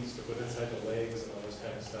tubings to put inside the legs and all this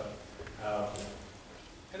kind of stuff.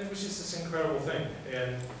 And it was just this incredible thing.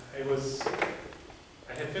 And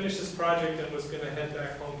I had finished this project and was going to head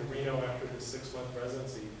back home to Reno after this 6-month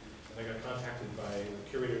residency. And I got contacted by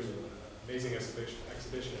curators of an amazing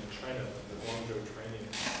exhibition in China, the Guangzhou Training.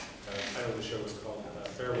 The title of the show was called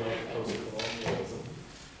Farewell to Post-Colonialism.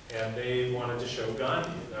 And they wanted to show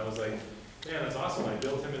Gandhi. And I was like, man, that's awesome. I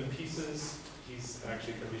built him in pieces. He's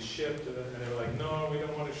actually going to be shipped. And they were like, no, we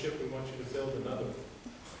don't want to ship. We want you to build another one.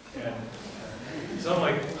 And so I'm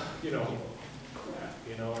like, you know, crap,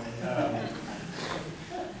 you know.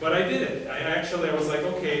 But I did it. I was like,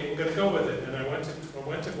 okay, we're going to go with it. And I went to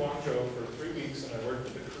Guangzhou for 3 weeks, and I worked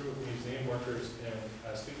with a crew of museum workers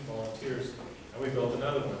and student volunteers. And we built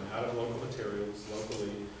another one out of local materials,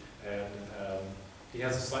 locally. And he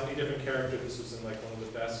has a slightly different character. This was in like one of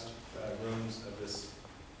the best rooms of this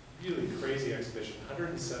really crazy exhibition,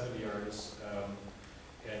 170 artists.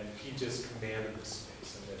 And he just commanded the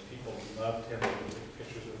space, and that people loved him and took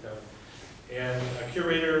pictures with him. And a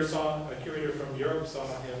curator from Europe saw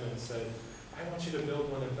him and said, "I want you to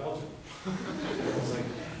build one in Belgium." And I was like,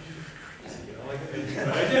 "You're crazy," you know,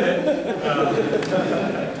 but I did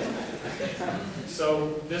it.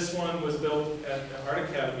 So this one was built at the Art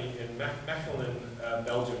Academy in Mechelen,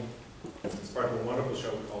 Belgium. It's part of a wonderful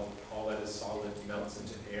show called All That Is Solid Melts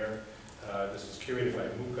Into Air. This was curated by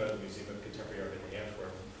MUCA, the Museum of Contemporary Art in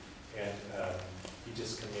Antwerp, and he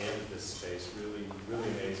just commanded this space, really, really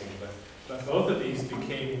amazing. But But both of these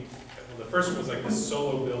became, well, the first one was like this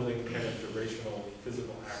solo building, kind of durational,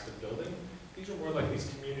 physical, active building. These are more like these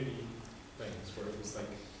community things where it was like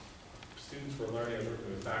students were learning, I was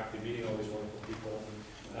working with faculty, meeting all these wonderful people.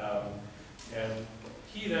 And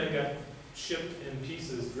he then got shipped in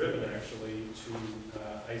pieces, driven actually,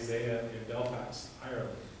 to Isaiah in Belfast, Ireland.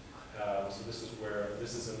 So this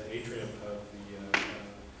is in the atrium of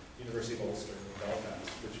the University of Ulster in Belfast,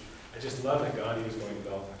 which I just love that Gandhi was going to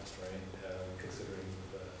Belfast, right? Considering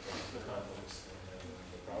the conflicts and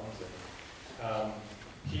the problems there.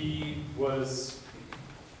 He was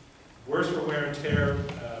worse for wear and tear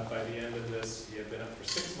by the end of this. He had been up for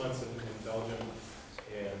 6 months in Belgium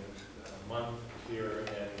and a month here,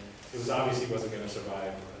 and it was obvious he wasn't going to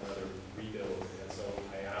survive another rebuild. And so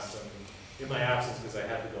I asked him, in my absence, because I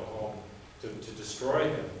had to go home, to destroy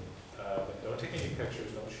him. But don't take any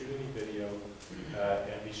pictures, don't shoot any video,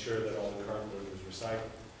 and be sure that all the cardboard was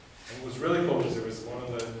recycled. And what was really cool was there was one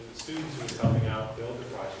of the students who was helping out build the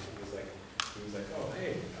project. He was like, oh,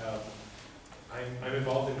 hey, I'm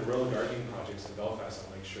involved in guerrilla gardening projects in Belfast.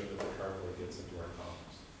 I'll make sure that the cardboard gets into our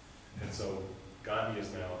compost. And so Gandhi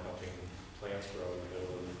is now helping plants grow in the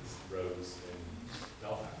middle of these roads in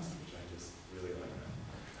Belfast, which I just really like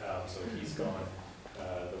that. So he's gone.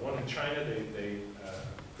 The one in China, they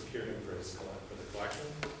procured him for the collection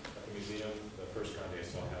at the museum. The first Gandhi I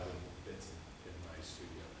still have in bits in my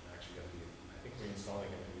studio. I'm actually going to be, I think, reinstalling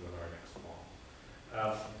him in UNR next fall.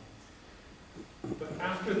 But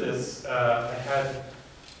after this, I had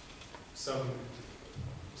some,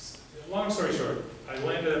 long story short, I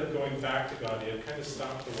landed up going back to Gandhi. I kind of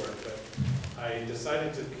stopped the work, but I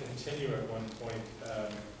decided to continue at one point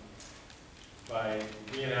by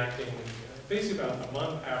reenacting, basically about a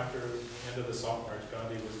month after the end of the Salt March,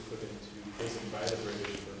 Gandhi was put into prison by the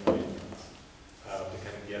British for 9 months to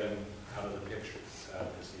kind of get him out of the picture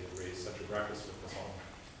because he had raised such a ruckus with the Salt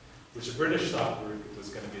March, which the British thought was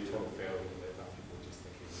going to be a total failure. They thought people would just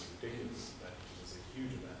think it was ridiculous, but it was a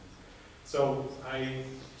huge event. So I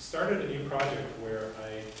started a new project where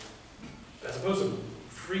I, as opposed to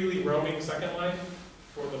freely roaming Second Life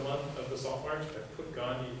for the month of the Salt March, I put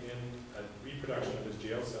Gandhi in a reproduction of his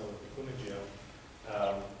jail cell at the Pune jail,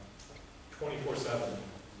 24/7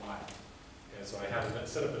 live. And so I had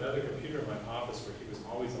set up another computer in my office where he was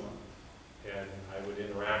always on, and I would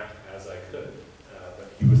interact as I could,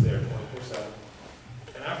 but he was there 24/7.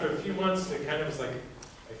 And after a few months, it kind of was like,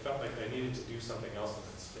 I felt like I needed to do something else in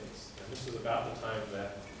that space. And this was about the time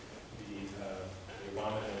that the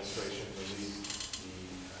Obama administration released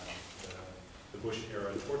the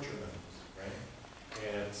Bush-era torture memos, right?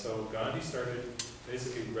 And so Gandhi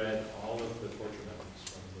basically read all of the torture memos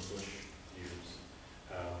from the Bush years,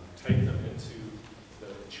 typed them into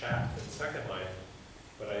the chat in Second Life,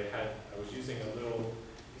 but I was using a little,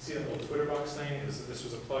 you see that little Twitter box thing? This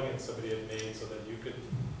was a plugin somebody had made so that you could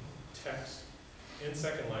text in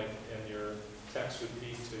Second Life and your text would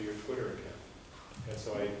feed to your Twitter account. And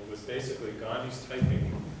so I was basically, Gandhi's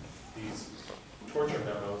typing these torture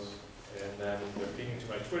memos, and then they're feeding to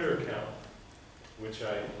my Twitter account, which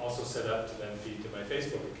I also set up to then feed to my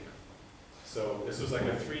Facebook account. So this was like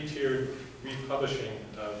a 3-tiered republishing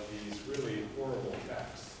of these really horrible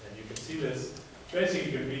texts. And you can see this,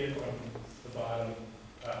 basically you can read it from the bottom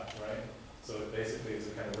up, right? So it basically is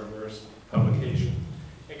a kind of reverse publication.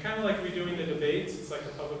 And kind of like redoing the debates, it's like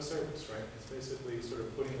a public service, right? It's basically sort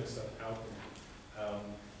of putting this stuff out there.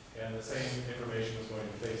 And the same information was going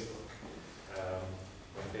to Facebook.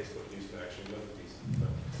 When Facebook used to actually look decent.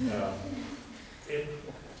 But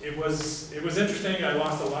it was interesting. I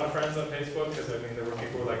lost a lot of friends on Facebook because I mean there were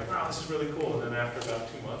people who were like, wow, this is really cool. And then after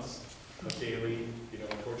about 2 months of daily,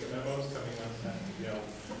 torture memos coming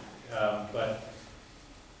on, but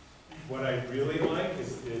what I really like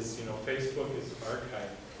is Facebook is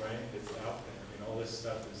archived, right? It's out there. All this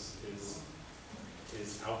stuff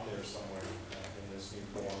is out there somewhere in this new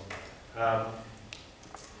form.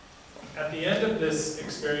 At the end of this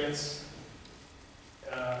experience,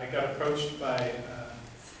 I got approached by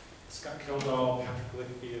Scott Kildall, Patrick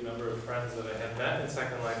Lickby, a number of friends that I had met in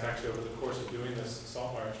Second Life actually over the course of doing this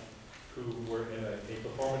Salt March, who were in a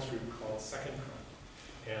performance group called Second Front.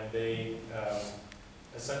 And they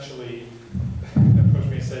essentially approached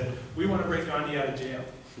me and said, we want to bring Gandhi out of jail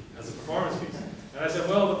as a performance piece. And I said,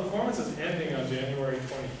 well, the performance is ending on January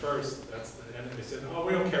 21st. That's the end. And they said, oh,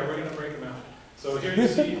 we don't care. We're going to break him out. So here you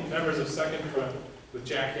see members of Second Front with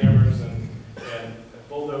jackhammers and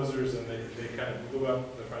bulldozers, and they kind of blew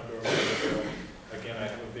up the front door. So again, I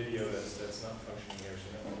have a video that's not functioning here, so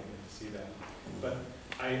you don't really get to see that. But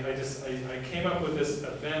I came up with this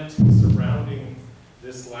event surrounding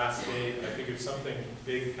this last day, I figured something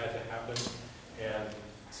big had to happen. And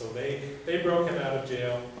so they broke him out of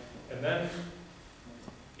jail. And then,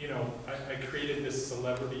 you know, I created this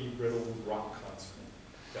celebrity riddle rock concert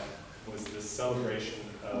that was this celebration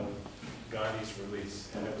of Gandhi's release.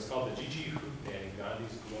 And it was called the Gigi Hoot Band,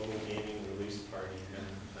 Gandhi's Global Gaming Release Party and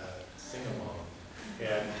Sing-Along.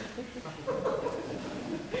 And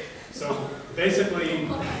so basically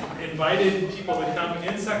invited people to come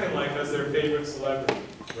in Second Life as their favorite celebrity,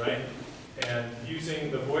 right? And using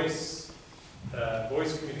the voice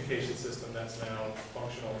communication system that's now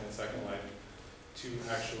functional in Second Life to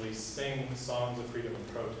actually sing songs of freedom and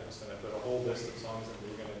protest. And I put a whole list of songs that we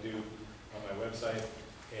were going to do on my website,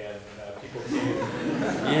 and people came.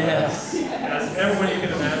 Yes. As everyone you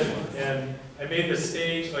can imagine. And I made the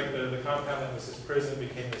stage, like the compound that was his prison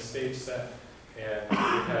became the stage set. And we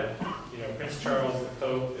had, you know, Prince Charles, the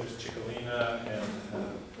Pope, there was Ciccolina, and,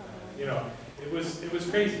 you know, it was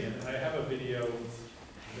crazy. And I have a video, I'm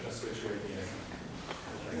going to switch here again.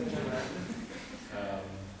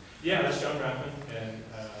 Yeah, that's John Rathman, and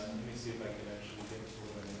let me see if I can actually get to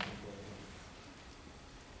what I'm looking for.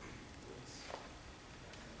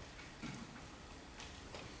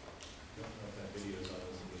 I don't know if that video is on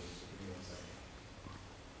this video, so give me 1 second.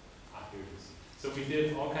 Ah, here it is. So we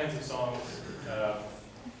did all kinds of songs, and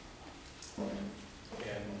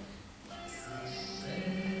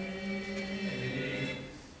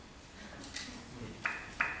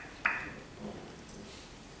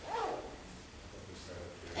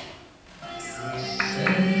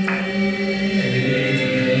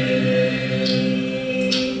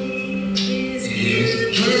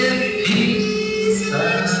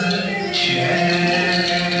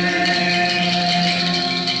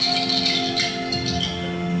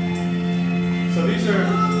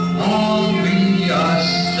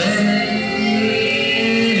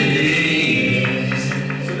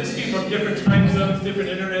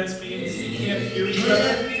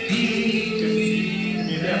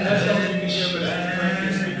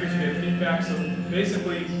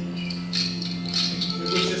basically, it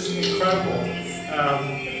was just incredible,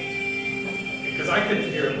 because I couldn't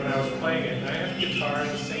hear it when I was playing it. And I had guitar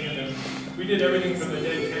and singing, and we did everything from the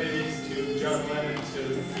Dead Kennedys to John Lennon to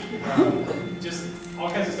just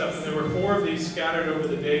all kinds of stuff. And there were 4 of these scattered over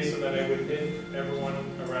the day so that I would hit everyone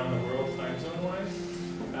around the world time zone-wise.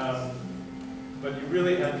 But you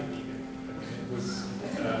really had to be there. I mean, it was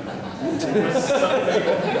something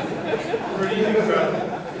pretty incredible.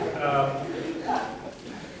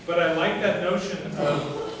 But I like that notion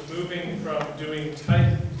of moving from doing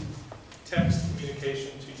typed text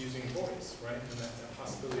communication to using voice, right? And that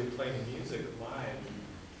possibility of playing music live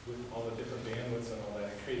with all the different bandwidths and all that.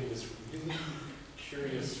 I created this really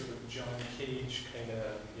curious sort of John Cage kind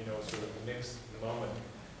of, you know, sort of mixed moment.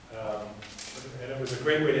 And it was a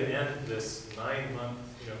great way to end this 9-month,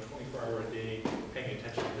 you know, 24-hour-a-day paying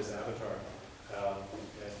attention to this avatar.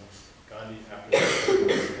 And Gandhi, after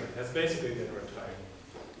that, has basically been retired.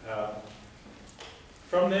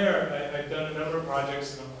 From there, I've done a number of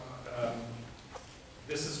projects.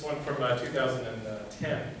 This is one from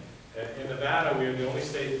 2010. In Nevada, we are the only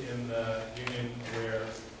state in the union where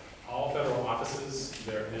all federal offices,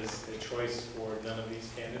 there is a choice for none of these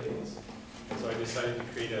candidates. And so I decided to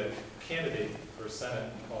create a candidate for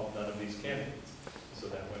Senate called None of These Candidates, so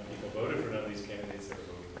that when people voted for none of these candidates, they were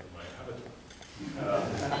voting for my avatar.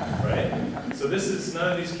 Right? So this is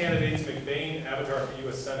None of These Candidates, McBain Avatar for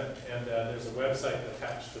U.S. Senate, and there's a website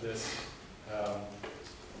attached to this. We'll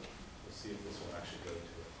see if this will actually go to it,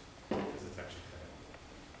 because it's actually kind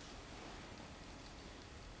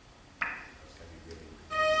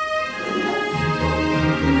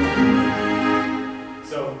of,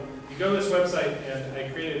 so you go to this website, and I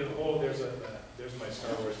created a whole, there's my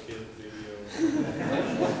Star Wars kid video.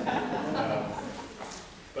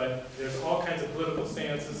 But there's all kinds of political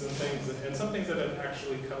stances and things, and some things that have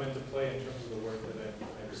actually come into play in terms of the work that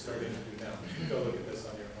I'm starting to do now. You can go look at this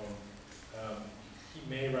on your own. He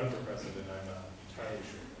may run for president, I'm not entirely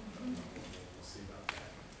sure. We'll see about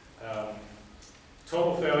that.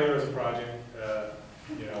 Total Failure as a project.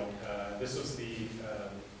 This was the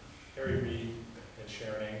Harry Reid and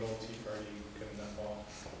Sharon Angle Tea Party Nutball,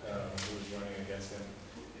 who was running against him.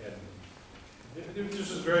 And this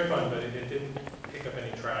was very fun, but it didn't pick up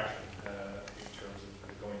any traction in terms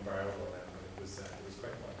of going viral on that, but it was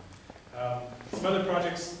quite fun. Some other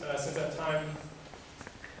projects since that time.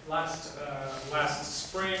 Last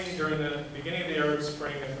spring, during the beginning of the Arab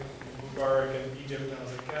Spring in Mubarak in Egypt, and I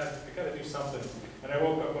was like, God, I got to do something. And I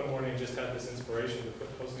woke up one morning and just had this inspiration to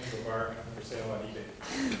put posting to a bar for sale on eBay.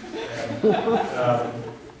 And,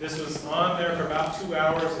 this was on there for about 2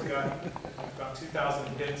 hours. It got about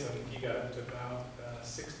 2,000 hits, and he got up to about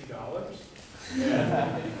 $60.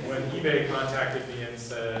 And when eBay contacted me and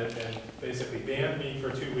said, and basically banned me for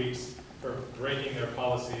 2 weeks for breaking their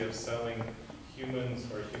policy of selling humans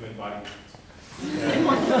or human body parts.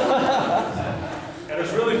 And it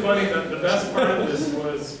was really funny that the best part of this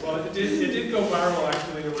was, well, it did go viral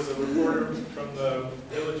actually. There was a reporter from the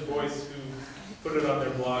Village Voice who put it on their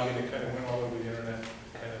blog, and it kind of went all over the internet.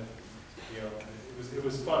 Kind of, you know, it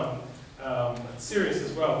was fun, serious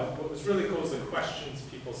as well. But what was really cool is the questions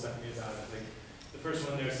people sent me about it. Like, the first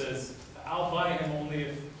one there says, "I'll buy him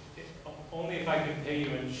only if I can pay you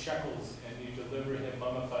in shekels and you deliver him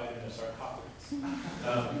mummified in a sarcophagus."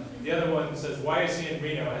 The other one says, "Why is he in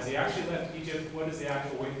Reno? Has he actually left Egypt? What is the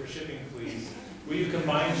actual weight for shipping, please? Will you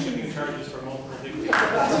combine shipping charges for multiple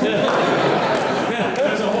dignitaries?"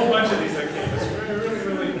 There's a whole bunch of these that came. It's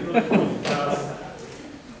really cool.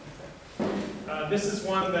 This is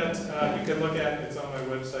one that you can look at. It's on my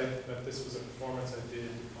website, but this was a performance I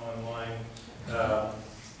did online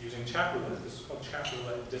using chat roulette. This is called chat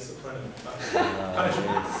roulette discipline and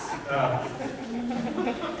punishment.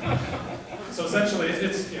 So essentially,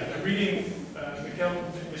 it's I'm reading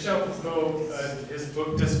Michel Foucault, his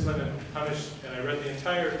book Discipline and Punish, and I read the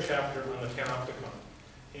entire chapter on the panopticon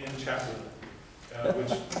in chat roulette,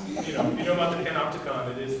 which, if you know about the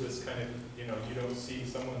panopticon, it is this kind of, you don't see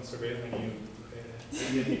someone surveilling you.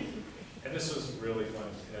 And this was really fun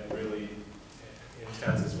and really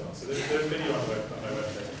intense as well. So there's video on my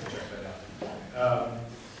website, you can check that out.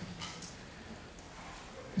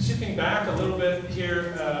 Shifting back a little bit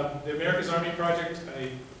here, the America's Army Project,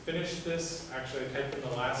 I finished this. Actually, I typed in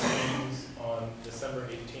the last names on December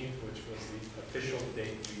 18th, which was the official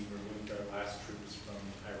date we removed our last troops from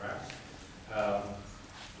Iraq.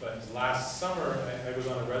 But last summer, I was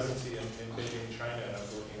on a residency in Beijing, China, and I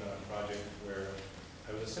was working on a project where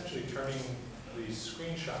I was essentially turning these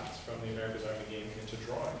screenshots from the America's Army game into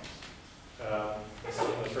drawings. This is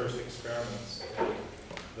one of the first experiments. And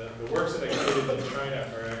the works that I created in China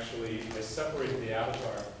are actually, I separated the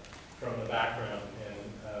avatar from the background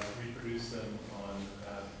and reproduced them on,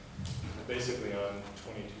 basically on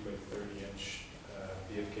 22 by 30 inch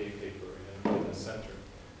BFK paper in the center.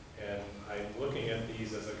 And I'm looking at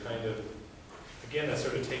these as a kind of, again, that's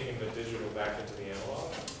sort of taking the digital back into the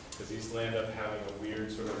analog, because these land up having a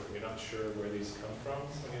weird sort of, you're not sure where these come from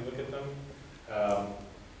when you look at them.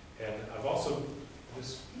 And I've also,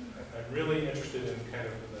 I'm really interested in kind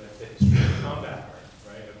of the history of combat art,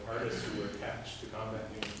 right, of artists who were attached to combat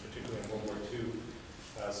units, particularly in World War II.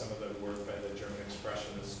 Some of the work by the German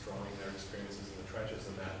expressionists drawing their experiences in the trenches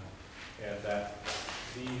and that. And that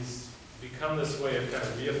these become this way of kind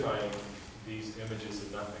of reifying these images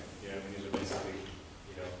of nothing. These are basically,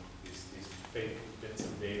 these fake bits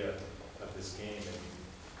of data of this game, and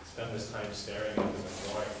spend this time staring at them and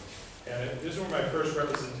drawing. And these were my first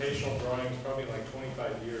representational drawings, probably like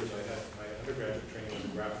 25 years. I had my undergraduate training was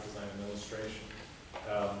in graphic design and illustration.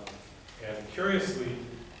 And curiously,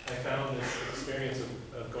 I found this experience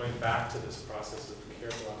of going back to this process of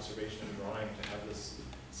careful observation and drawing to have this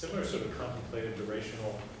similar sort of contemplative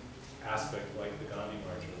durational aspect like the Gandhi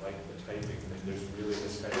March or like the typing. That there's really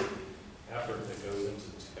this kind of effort that goes into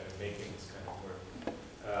kind of making this kind of work.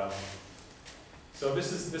 So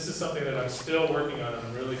this is something that I'm still working on.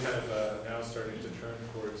 I'm really kind of now starting to turn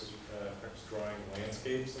towards perhaps drawing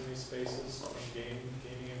landscapes in these spaces in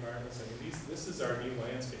gaming environments. I mean, this is our new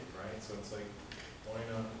landscape, right? So it's like, why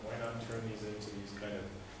not turn these into these kind of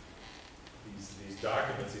these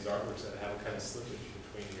documents, these artworks that have a kind of slippage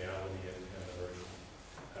between reality and the virtual.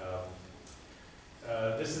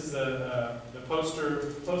 This is the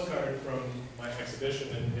postcard from my exhibition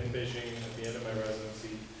in Beijing at the end of my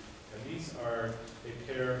residency. And these are a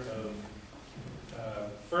pair of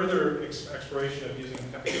further exploration of using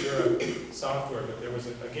Captura software. But there was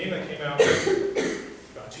a game that came out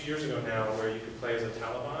about 2 years ago now where you could play as a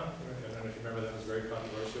Taliban. I don't know if you remember, that was very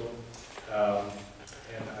controversial.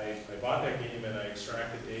 And I bought that game and I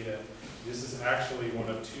extracted data. This is actually one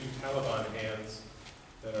of 2 Taliban hands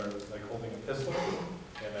that are like holding a pistol,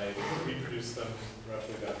 and I reproduced them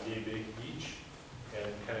roughly about yay big each,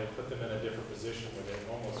 and kind of put them in a different position where they're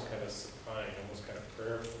almost kind of supine, almost kind of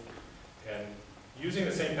prayerful. And using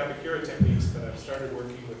the same Captura techniques that I've started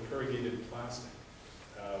working with corrugated plastic,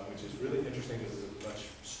 which is really interesting because it's a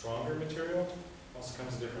much stronger material, also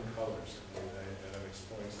comes in different colors, and I'm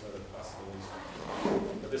exploring some other possibilities.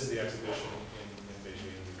 But this is the exhibition in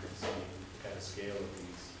Beijing. You can see the kind of scale of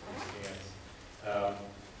these hands.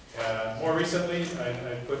 More recently,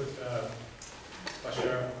 I put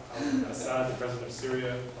Bashar al-Assad, the president of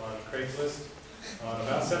Syria, on Craigslist, on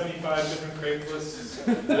about 75 different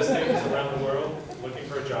Craigslist listings around the world, looking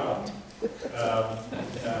for a job.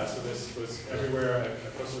 So this was everywhere. I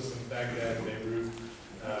posted this in Baghdad, Beirut,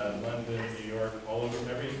 London, New York, all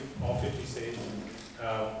 50 states.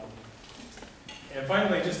 And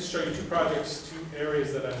finally, just to show you two projects, two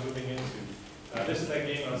areas that I'm moving into. This is that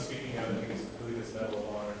game I was speaking of, I think it's this Medal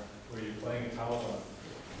of Honor, where you're playing a Taliban.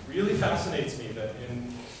 Really fascinates me that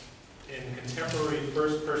in contemporary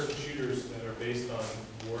first-person shooters that are based on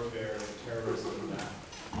warfare and terrorism and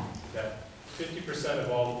that 50%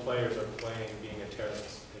 of all the players are playing being a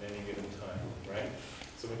terrorist at any given time, right?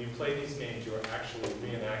 So when you play these games, you are actually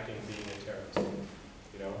reenacting being a terrorist.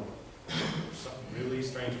 You know, something really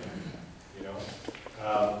strange about it, you know.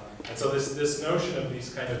 And so this notion of these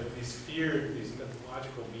feared, these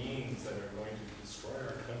mythological beings that are going to destroy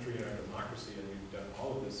our country and our democracy, and we've done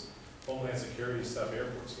all of this homeland security stuff,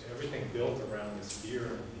 airports, everything built around this fear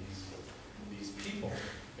of these people,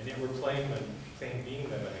 and yet we're playing being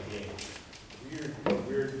them in a game.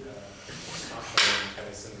 Weird Stockholm kind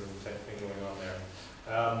of syndrome type thing going on there.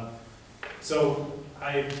 So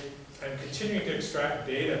I'm continuing to extract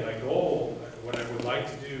data. My goal, what I would like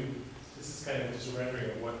to do, this is kind of just a rendering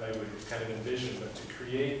of what I would kind of envision, but to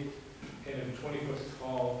create kind of 20-foot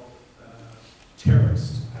tall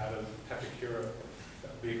terrorist out of Pepakura.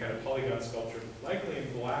 That would be a kind of polygon sculpture, likely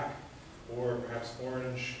in black or perhaps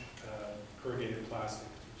orange corrugated plastic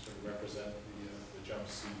to sort of represent the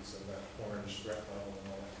jumpsuits and that orange threat level and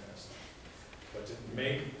all that kind of stuff. But to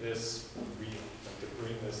make this real, like to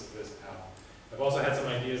bring this out. I've also had some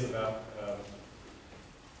ideas about I'm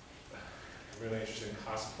really interested in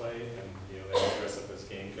cosplay, and they all dress up as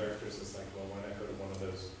game characters. It's like, well, why not go to one of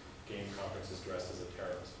those game conferences dressed as a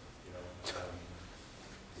terrorist?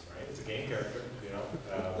 Right? It's a game character,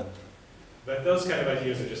 But those kind of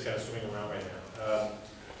ideas are just kind of swimming around right now.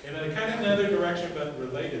 In a kind of another direction, but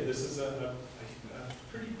related, this is a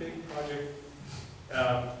pretty big project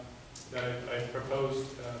that I proposed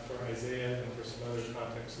for Isaiah and for some other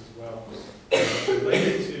contexts as well,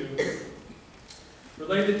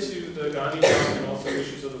 related to the Gandhi book and also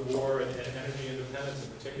issues of the war and energy independence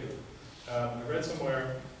in particular. I read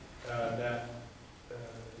somewhere that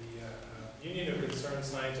the Union of Concerned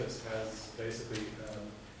Scientists has basically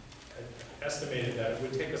estimated that it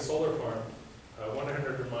would take a solar farm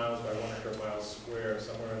 100 miles by 100 miles square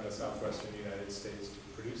somewhere in the southwestern United States to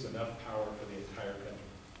produce enough power for the entire country,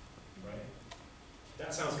 right?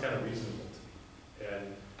 That sounds kind of reasonable to me.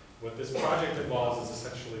 And what this project involves is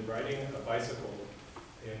essentially riding a bicycle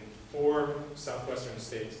in 4 southwestern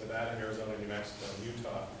states, Nevada, Arizona, New Mexico, and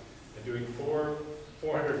Utah, and doing 4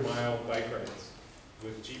 400-mile bike rides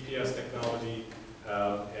with GPS technology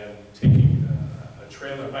and taking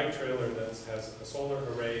a bike trailer that has a solar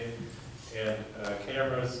array and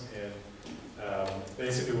cameras, and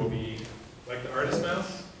basically will be like the artist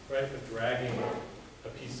mouse, right, but dragging a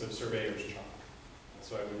piece of surveyor's chalk.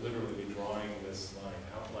 So I would literally be drawing this line,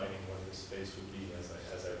 outlining what this space would be as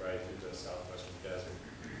I ride through the southwestern desert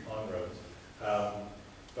on roads.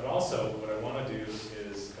 But also, what I want to do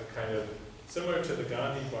is a kind of, similar to the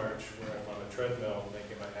Gandhi March, where I'm on a treadmill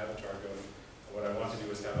making my avatar go, what I want to do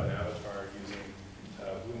is have an avatar using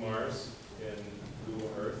Blue Mars in Google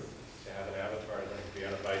Earth, to have an avatar that could be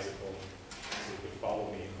on a bicycle, so you could follow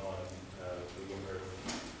me on Google Earth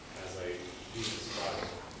as I use this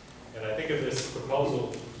project. And I think of this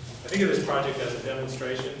proposal, I think of this project as a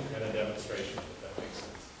demonstration and a demonstration, if that makes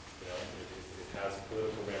sense. It has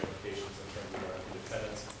political ramifications in terms of our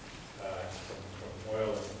independence from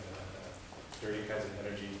oil and dirty kinds of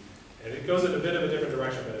energy. And it goes in a bit of a different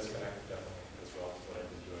direction, but it's connected definitely as well to what I've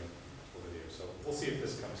been doing over the years. So we'll see if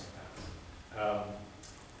this comes to pass.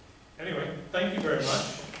 Anyway, thank you very much.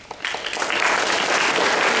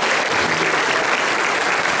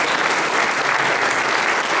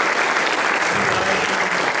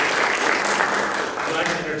 I'd like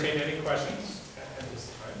to entertain any questions at this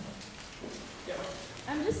time. Yeah.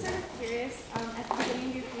 I'm just sort of curious, at the beginning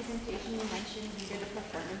of your presentation you mentioned you did a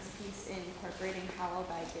performance piece incorporating Howl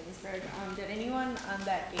by Ginsberg. Did anyone on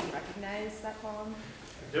that game recognize that poem?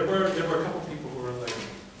 There were a couple people who were like,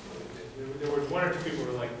 there were 1 or 2 people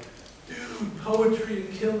who were like, dude, poetry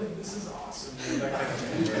and killing, this is awesome. That kind of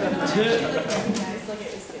thing. Guys, look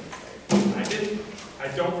at this Ginsberg. I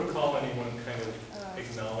don't recall anyone kind of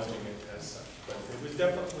acknowledging it as such, but it was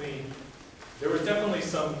definitely, there was definitely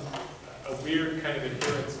a weird kind of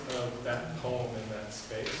adherence of that poem in that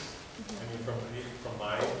space. I mean, from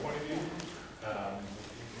my point of view,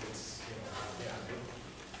 it's,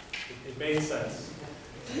 it made sense.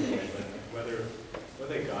 whether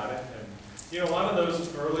they got it. And you know, a lot of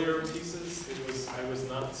those earlier pieces, I was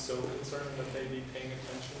not so concerned that they'd be paying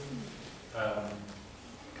attention,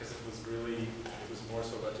 because it was more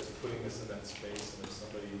so about just putting this in that space, and if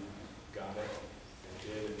somebody got it, they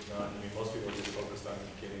did. If not, I mean, most people are just focused on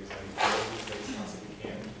getting as many photos as they possibly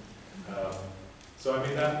can. So I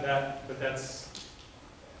mean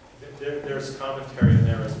but there's commentary in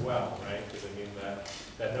there as well, right? Because I mean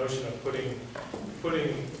that notion of putting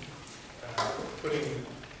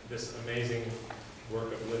this amazing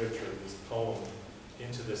work of literature, this poem,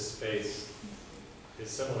 into this space is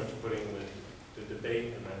similar to putting the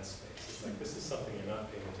debate in that space. It's like, this is something you're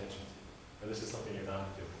not paying attention to, or this is something you're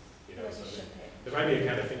not doing. You know, so there might be a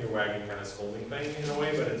kind of finger wagging, kind of scolding thing in a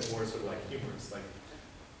way, but it's more sort of like humorous. Like,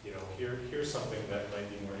 you know, here's something that might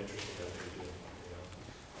be more interesting that they're doing. You know,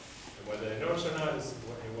 and whether they notice or not,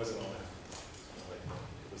 it wasn't all that.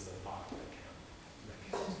 It was the thought that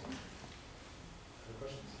counted. Other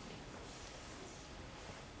questions?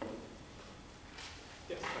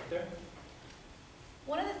 Yes, right there.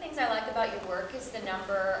 One of the things I like about your work is the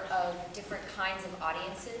number of different kinds of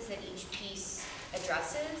audiences that each piece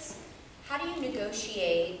addresses. How do you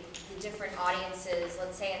negotiate the different audiences,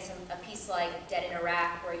 let's say in a piece like Dead in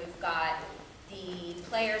Iraq, where you've got the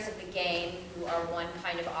players of the game who are one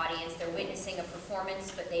kind of audience, they're witnessing a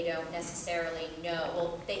performance, but they don't necessarily know,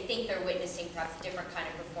 well, they think they're witnessing perhaps a different kind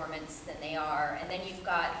of performance than they are. And then you've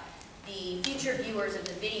got the future viewers of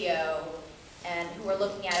the video and who are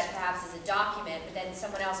looking at it perhaps as a document, but then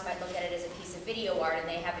someone else might look at it as a piece of video art and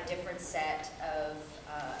they have a different set of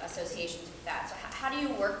associations with that. So how do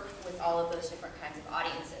you work with all of those different kinds of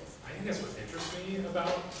audiences? I think that's what interests me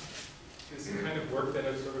about this kind of work that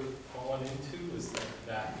I've sort of fallen into, is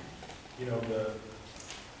that you know,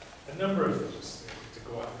 a number of things, to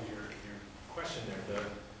go off of your question there.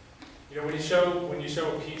 You know, when you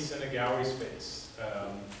show a piece in a gallery space,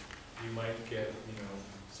 you might get, you know,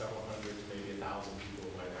 several hundred to maybe 1,000 people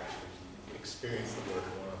who might actually experience the work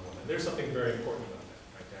one-on-one. And there's something very important about that,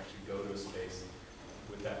 right? To actually go to a space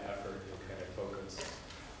with that effort and kind of focus.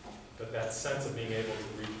 But that sense of being able to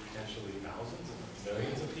reach potentially thousands and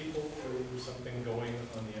millions of people through something going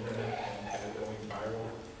on the internet and kind of going viral,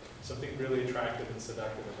 something really attractive and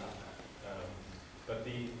seductive about that. But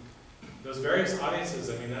those various audiences,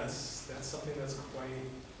 I mean, that's something that's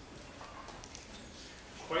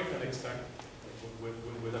quite unexpected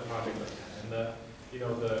with a project like that. And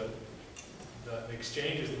the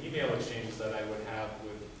exchanges, the email exchanges that I would have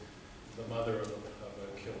with the mother of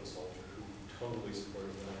a killed soldier who totally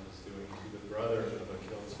supported what I was doing, to the brother of a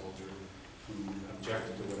killed soldier who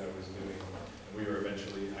objected to what I was doing. And we were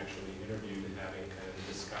eventually actually interviewed and having kind of a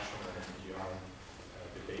discussion on NPR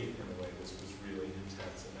debate in a way. This was really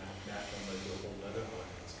intense, and that one led to a whole other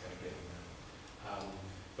audience kind of getting that.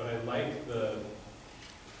 But I like the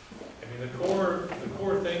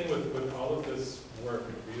core thing with all of this work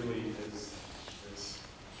really is this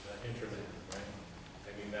internet, right?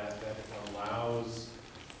 I mean, that allows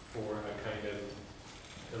for a kind of,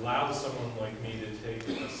 it allows someone like me to take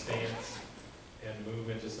a stance and move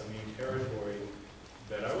into some new territory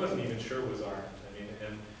that I wasn't even sure was art. I mean,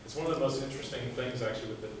 and it's one of the most interesting things actually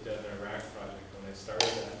with the Dead in Iraq project. When I started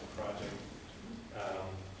that project,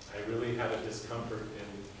 I really had a discomfort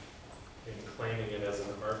in claiming it as an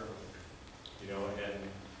art work. You know,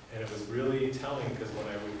 and it was really telling, because when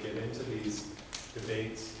I would get into these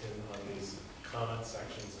debates on these comment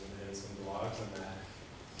sections and some blogs and that,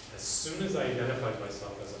 as soon as I identified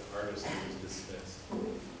myself as an artist, it was dismissed.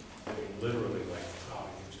 I mean, literally, like, oh,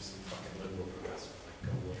 you're just some fucking liberal professor, like,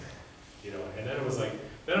 go away. You know, and then it was like,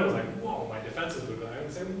 whoa, my defenses would go. I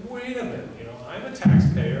would say, wait a minute, you know, I'm a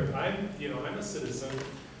taxpayer, I'm a citizen.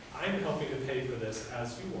 I'm helping to pay for this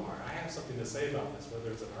as you are. I have something to say about this,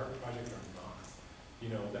 whether it's an art project or not. You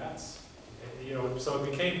know, that's, you know, so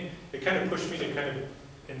it kind of pushed me to kind of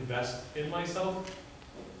invest in myself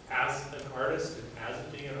as an artist, and as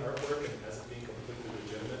it being an artwork, and as it being completely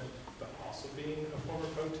legitimate, but also being a form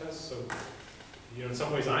of protest. So, you know, in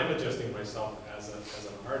some ways I'm adjusting myself as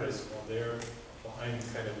an artist while I'm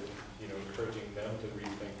kind of, you know, encouraging them to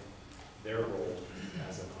rethink their role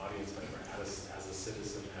as an audience member, as a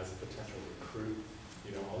citizen, as a potential recruit,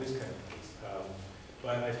 you know, all these kind of things.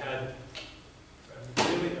 But I've had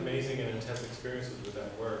really amazing and intense experiences with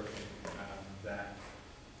that work that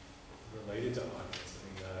related to audience. I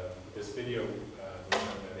mean, this video was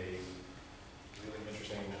shown at a really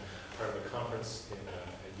interesting part of a conference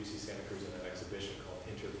at UC Santa Cruz in an exhibition called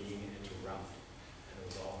Intervene, Interrupt. And it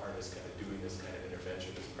was all artists kind of doing this kind of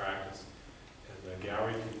interventionist practice. And the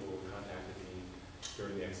gallery people contacted me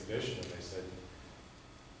during the exhibition, and they said,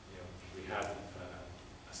 you know, we have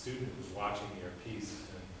a student who was watching your piece,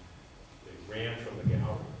 and they ran from the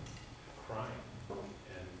gallery crying,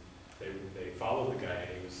 and they followed the guy,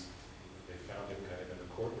 and they found him kind of in the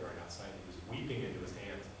courtyard outside. He was weeping into his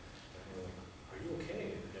hands, and they were like, "Are you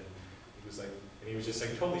okay?" And he was like, and he was just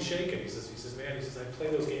like totally shaken. He says, "Man," he says, "I play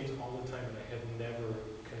those games all the time, and I have never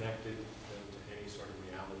connected to any sort of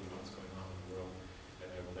reality of what's going on in the world, and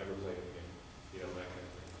I will never play it again." You know, that kind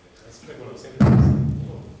of thing. That's like what I'm saying.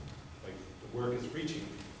 Whoa, like the work is reaching,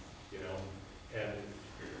 you know, and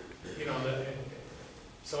you know,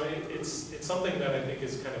 so it's something that I think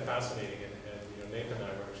is kind of fascinating, and you know, Nathan and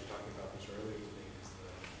I were actually talking about this earlier today. Is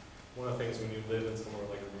one of the things when you live in somewhere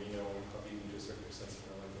like Reno, or probably even to a certain extent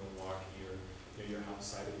somewhere like Milwaukee, or you know, you're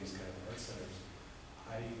outside of these kind of art centers.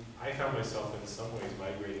 I found myself in some ways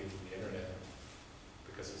migrating to the internet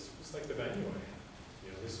because it's just like the venue I had.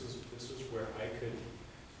 You know, this was where I could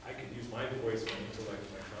use my voice, my intellect,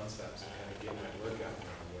 my concepts, and kind of get my work out in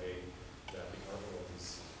a way that the art world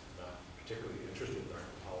is not particularly interested in art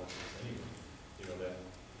politics anyway. You know, that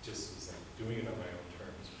just is like doing it on my own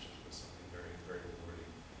terms, which was something very, very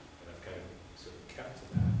rewarding. And I've kind of sort of kept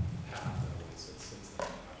to that path in a way since then.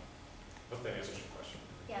 I hope that answers your question.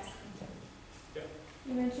 Yes. Yeah.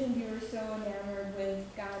 You mentioned you were so enamored with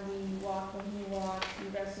Gandhi, you walked when he walked, you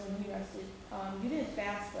wrestled when he wrestled. You didn't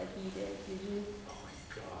fast like he did you? Oh my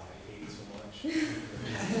God, I hate it so much.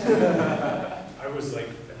 I was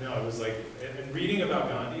like, and reading about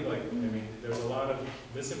Gandhi, like, I mean, there's a lot of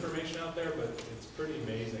misinformation out there, but it's pretty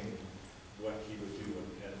amazing what he would do.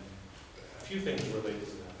 And a few things related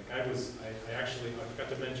to that. Like I forgot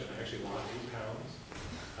to mention, I actually lost 8 pounds.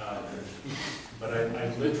 But I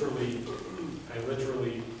literally,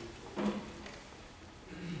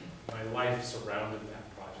 my life surrounded that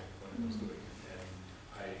project when I was doing it. And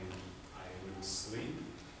I would sleep, I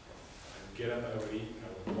would get up, I would eat, I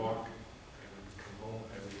would walk, I would come home,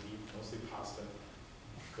 I would eat mostly pasta,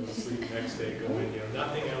 go to sleep next day, go in, you know,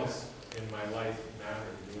 nothing else in my life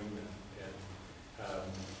mattered doing that.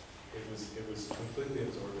 And it was completely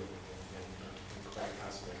absorbing in quite a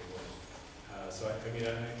fascinating way. So I mean,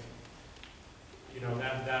 you know,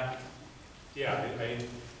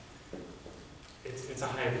 it's a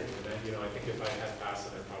hybrid, and you know, I think if I had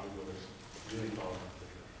fasted, I probably would have really fallen off.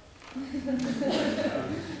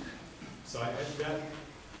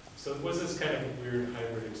 So it was this kind of weird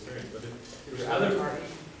hybrid experience, but there was other.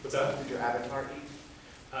 What's that? Did your avatar eat?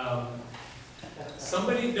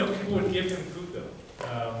 People would give him food though.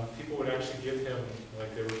 People would actually give him,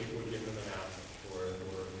 like there were people who would give him an apple, or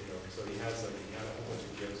you know, so he had a whole bunch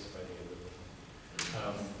of gifts by the end of it. I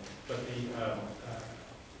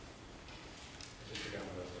just forgot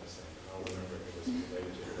what I was going to say. I'll remember if it was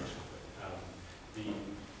related to your question.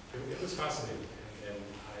 But it was fascinating, and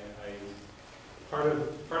part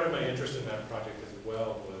of my interest in that project as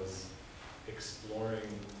well was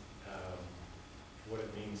exploring what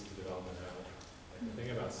it means to develop an avatar. Like the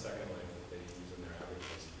thing about Second Life that they use in their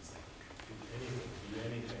avatars is like do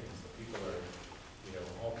anything. So people are, you know,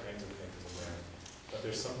 all kinds of things in there. But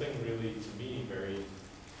there's something really, to me,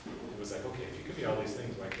 it was like, okay, if you could be all these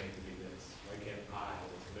things, why can't you be this? Why can't I,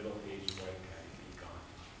 as a middle-aged white guy, be gone?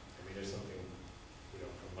 I mean, there's something, you know,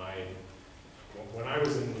 from when I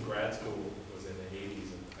was in grad school, it was in the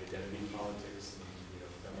 80s, and identity politics and, you know,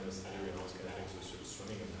 feminist theory and all those kind of things was sort of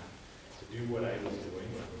swimming in that. To do what I was doing,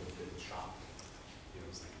 I would have been shocked. You know,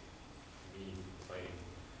 it was like me playing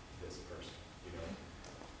this person, you know.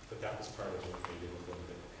 But that was part of what made it a little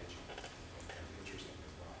bit edgy and kind of interesting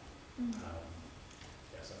as well.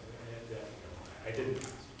 So I didn't.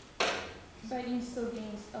 But you still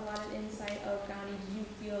gained a lot of insight of Gandhi. Did you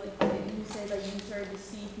feel like you said like you started to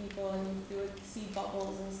see people and you would see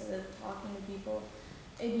bubbles instead of talking to people?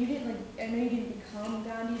 And you didn't I know you didn't become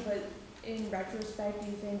Gandhi, but in retrospect, do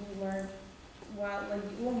you think you learned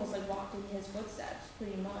you almost like walked in his footsteps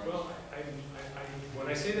pretty much? Well, when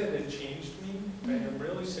I say that it changed me, I'm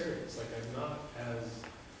really serious. Like I'm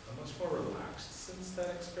much more relaxed since that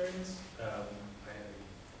experience. I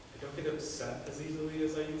don't get upset as easily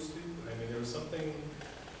as I used to. I mean, there was something,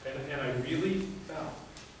 and I really felt.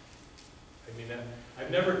 I mean,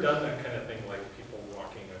 I've never done that kind of thing, like people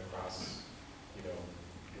walking across, you know,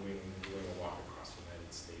 doing a walk across the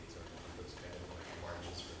United States, or those kind of like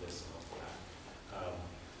marches for this and all for that.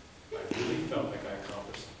 I really felt like I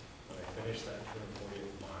accomplished it. When I finished that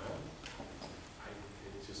 240th mile,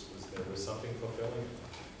 there was something fulfilling in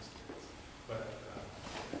that experience. But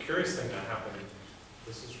a curious thing that happened.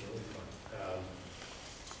 This is really fun.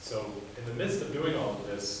 So in the midst of doing all of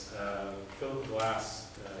this, Philip Glass,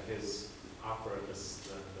 his opera, the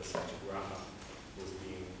Satyagraha, was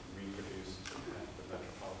being reproduced at the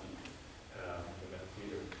Metropolitan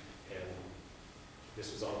theater. And this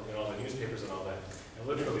was all in all the newspapers and all that. And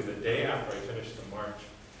literally the day after I finished the march,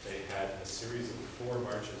 they had a series of 4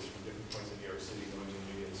 marches from different points in New York City going to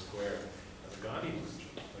Union Square as a Gandhi march,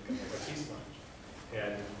 like a peace march.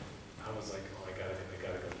 And I was like, oh, I gotta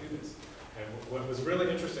go do this. And what was really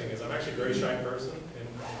interesting is I'm actually a very shy person, and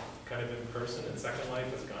kind of in person in Second Life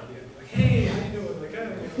as Gandhi. I'd be like, hey, how you doing? Like,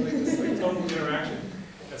 like this like total interaction.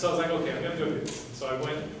 And so I was like, okay, I'm gonna do this. And so I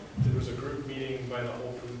went. There was a group meeting by the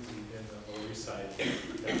Whole Foods in the Lower East Side.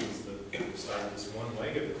 That was the start of this one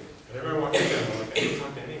leg of it. And I remember walking down, I'm like, I didn't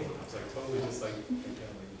talk to anyone. I was like totally just like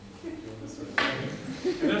doing this sort of thing.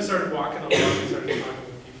 And then I started walking along and started talking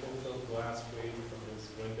with people, Philip Glass waved from his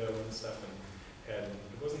window and stuff. And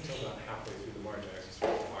it wasn't until about halfway through the march I actually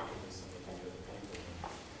started talking to some of the other people.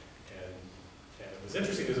 And it was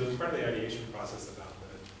interesting because it was part of the ideation process about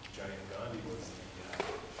the giant Gandhi was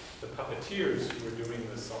the puppeteers who were doing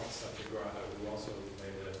the Salt Satyagraha, who also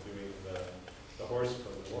ended up doing the horse,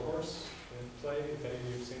 the war horse play, if any of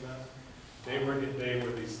you have seen that. They were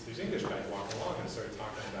these English guys walking along and started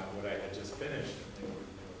talking about what I had just finished. And they were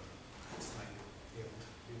it's like,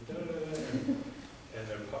 and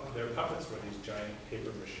their puppets were these giant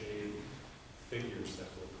paper mache figures that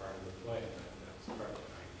were part of the play. And that was part of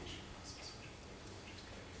the ideation process, which is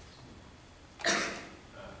kind of interesting.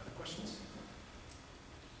 Other questions?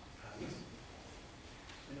 Yes.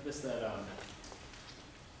 I noticed that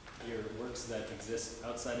your works that exist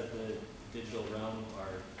outside of the digital realm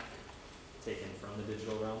are taken from the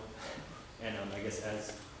digital realm, and I guess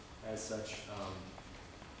as such,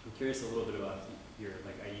 I'm curious a little bit about your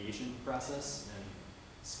ideation process and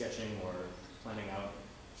sketching or planning out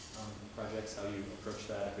projects, how you approach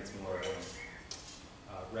that. If it's more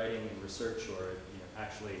writing and research, or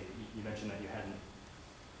actually, you mentioned that you hadn't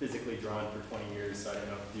physically drawn for 20 years, so I don't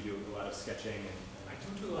know if you do a lot of sketching. And I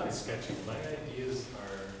don't do a lot of sketching. My ideas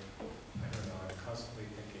are, I don't know, I'm constantly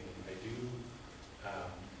thinking.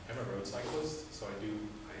 I'm a road cyclist, so I do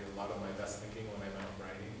a lot of my best thinking when I'm out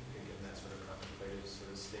riding and get in that sort of contemplative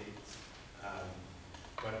sort of state.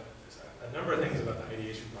 But a number of things about the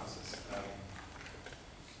ideation process.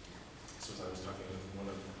 This was I was talking with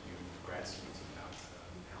one of you grad students about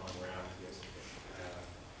Alan Raft yesterday.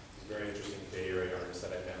 He's a very interesting Bay Area artist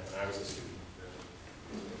that I met when I was a student.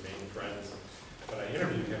 We remained friends. But I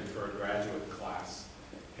interviewed him for a graduate class,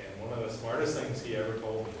 and one of the smartest things he ever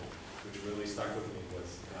told me, which really stuck with me,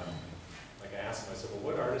 was like I asked him, I said, well,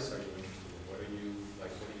 what artists are you interested in? What are you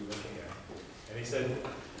looking at? And he said,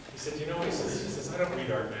 he says, I don't read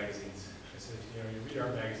art magazines. I said, you read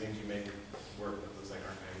art magazines, you make work that looks like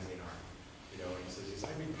art magazine art. And he says, I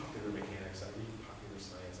read popular mechanics, I read popular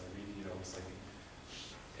science, I read, it's like,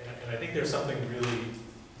 and I think there's something really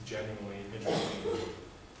genuinely interesting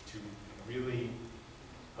to really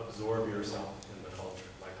absorb yourself in the culture,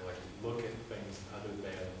 like look at things other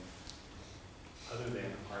than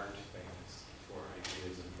art things for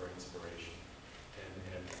ideas and for inspiration.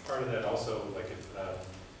 And part of that also, like if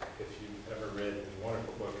you've ever read the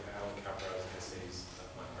wonderful book, Alan Caprow's Essays,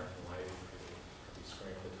 My Art and Life, I'm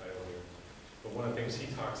screwing up the title here, but one of the things he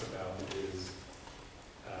talks about is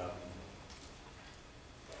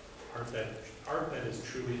art that is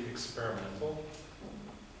truly experimental.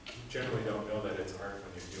 You generally don't know that it's art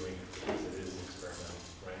when you're doing it because it is experimental,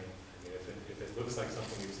 right? I mean, if it looks like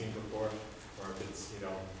something you've seen before, or if it's,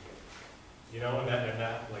 and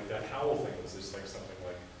that like that Howl thing was just like something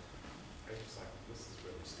like, I was like, this is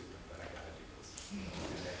really stupid, but I gotta do this,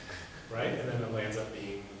 right? And then it lands up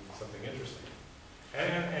being something interesting.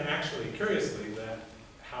 And actually, curiously, that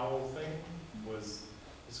Howl thing was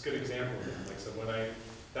a good example of it. Like, so when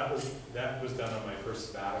that was done on my first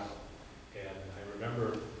sabbatical, and I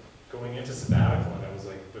remember going into sabbatical, and I was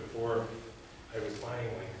like, before I was buying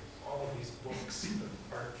like all of these books of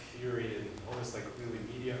art theory and all this like really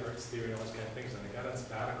media arts theory and all those kind of things, and I got on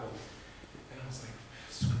sabbatical, and I was like,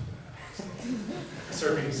 screw that. I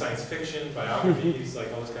started reading science fiction, biographies, like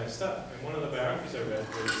all this kind of stuff. And one of the biographies I read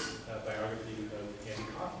was a biography of Andy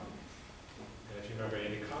Kaufman. And if you remember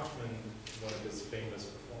Andy Kaufman, one of his,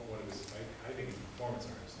 I think he's a performance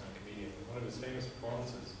artist, not a comedian, but one of his famous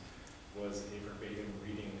performances was a verbatim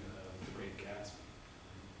reading of The Great Gatsby,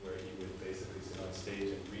 where he would basically sit on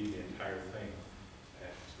stage and read the entire thing,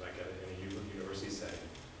 like in a university setting.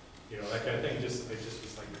 That kind of thing, it just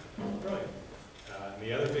was like, brilliant. And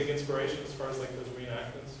the other big inspiration as far as like those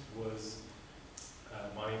reenactments was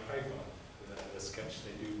Monty Python, the sketch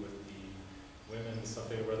they do with the women,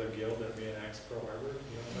 something or other guild that reenacts Pearl Harbor,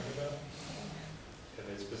 you know what I'm talking about? And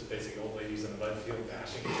it's just basically old ladies in a mud field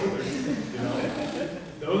bashing each other,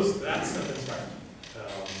 that stuff inspired me.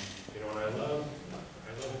 And I love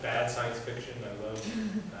bad science fiction. I love,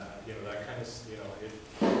 that kind of,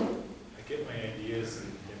 I get my ideas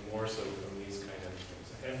and more so from these kind of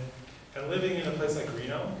things. And living in a place like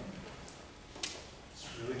Reno, it's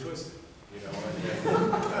really twisted, and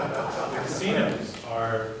the casinos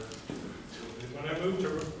are, when I moved to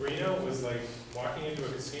Reno, it was like, walking into a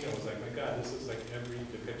casino was like, my God, this is like every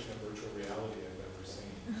depiction of virtual reality I've ever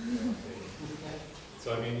seen.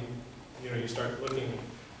 So I mean, you start looking,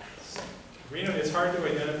 Reno, it's hard to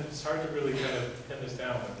identify, it's hard to really kind of pin this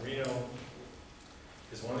down, but Reno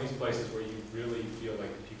is one of these places where you really feel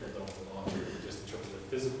like people don't belong, just in terms of the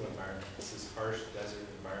physical environment. It's this harsh desert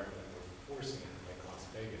environment that we're forcing it, like Las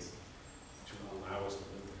Vegas, to allow us to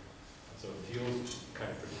live there. And so it feels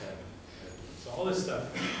kind of pretend. So all this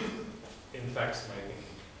stuff infects my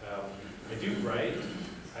thinking. I do write.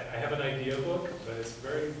 I have an idea book, but it's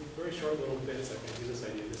very, very short little bits. I can do this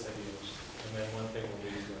idea, and then one thing will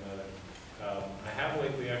lead to another. I have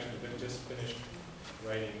lately actually just finished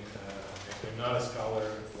writing. I'm not a scholar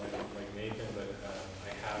like Nathan, but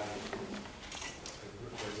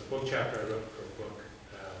there's a book chapter I wrote for a book.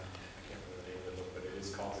 I can't remember the name of the book, but it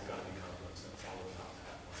is called The Gandhi Complex, and it's all about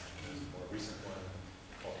that one. There's a more recent one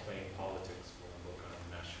called Playing Politics, for a book on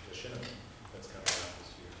the Shinema that's coming out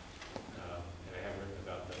this year. And I have written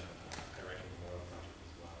about the Iraqi Memorial Project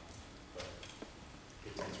as well. But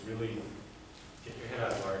it's really, get your head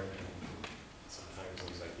out of art, and sometimes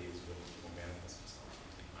those ideas will manifest themselves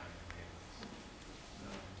in my hands.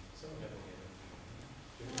 So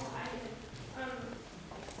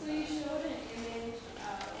So you showed an image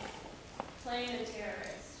of playing a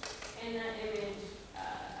terrorist, and that image,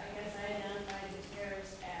 I guess I identified the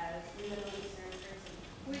terrorist as a Middle Eastern person.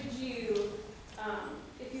 Would you,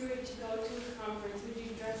 if you were to go to a conference, would you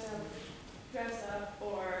dress up,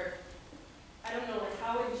 or, I don't know, like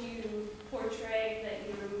how would you portray that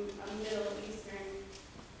you're a Middle Eastern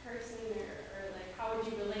person, or like how would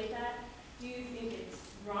you relate that? Do you think it's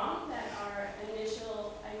wrong that our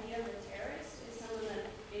initial idea of a terrorist is someone that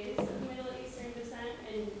is of Middle Eastern descent,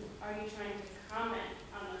 and are you trying to comment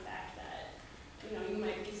on the fact that, you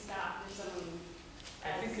might be stopped if someone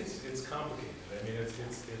I think it's complicated. I mean,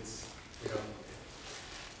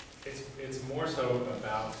 it's more so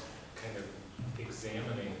about kind of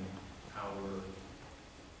examining our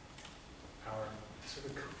sort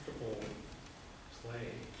of comfortable play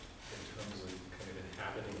in terms of kind of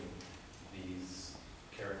inhabiting these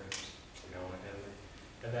characters,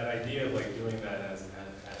 and that idea of like doing that at a kind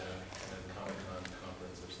of Comic-Con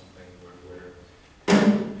conference or something where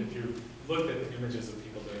if you looked at the images of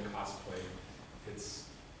people doing cosplay,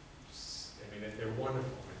 they're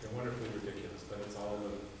wonderful, they're wonderfully ridiculous, but it's all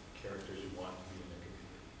the characters you want to be in a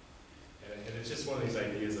community. And it's just one of these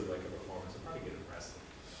ideas of like a performance. I'll probably get arrested.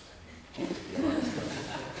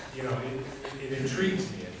 It intrigues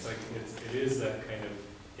me. It's like it is that kind of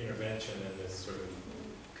intervention in this sort of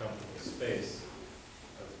comfortable space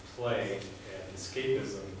of play and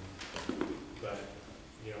escapism, but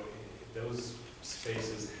those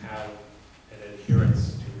spaces have an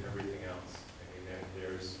adherence to everything else.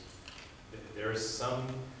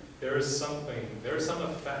 There is some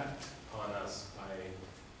effect on us by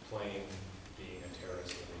playing being a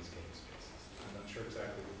terrorist in these game spaces. I'm not sure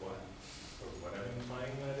exactly what I'm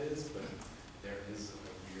implying that is, but there is a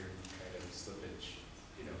weird kind of slippage,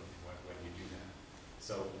 when you do that.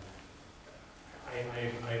 So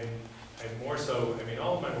I'm more so,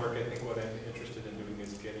 all of my work, I think what I'm interested in doing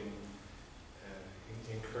is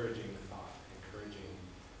encouraging the thought, encouraging,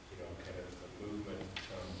 kind of a movement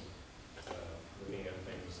from looking at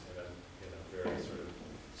things in a very sort of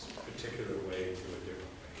particular way to a different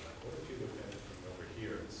way. Like, what if you look at it from over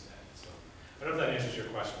here instead? So I don't know if that answers your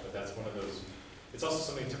question, but that's one of those. It's also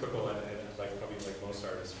something typical, and probably like most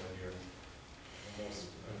artists, when you're most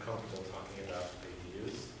uncomfortable talking about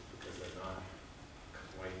ideas because they're not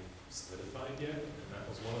quite solidified yet. And that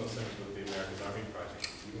was one of those things with the American Army Project.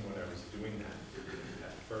 Even when I was doing that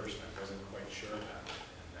at first, I wasn't quite sure about it,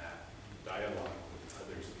 and that dialogue with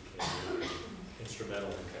others became really instrumental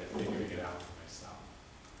in kind of figuring it out for myself.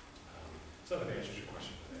 So that answers your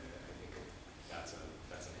question, but I think that's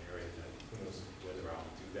an area that who knows whether I'll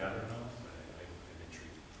do that or not, but I'm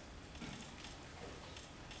intrigued.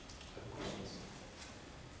 Other questions?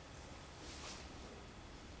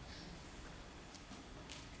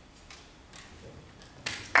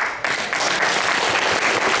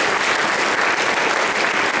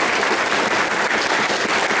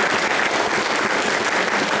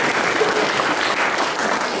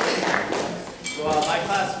 So my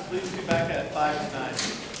class, please be back at 5 to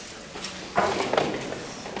 9.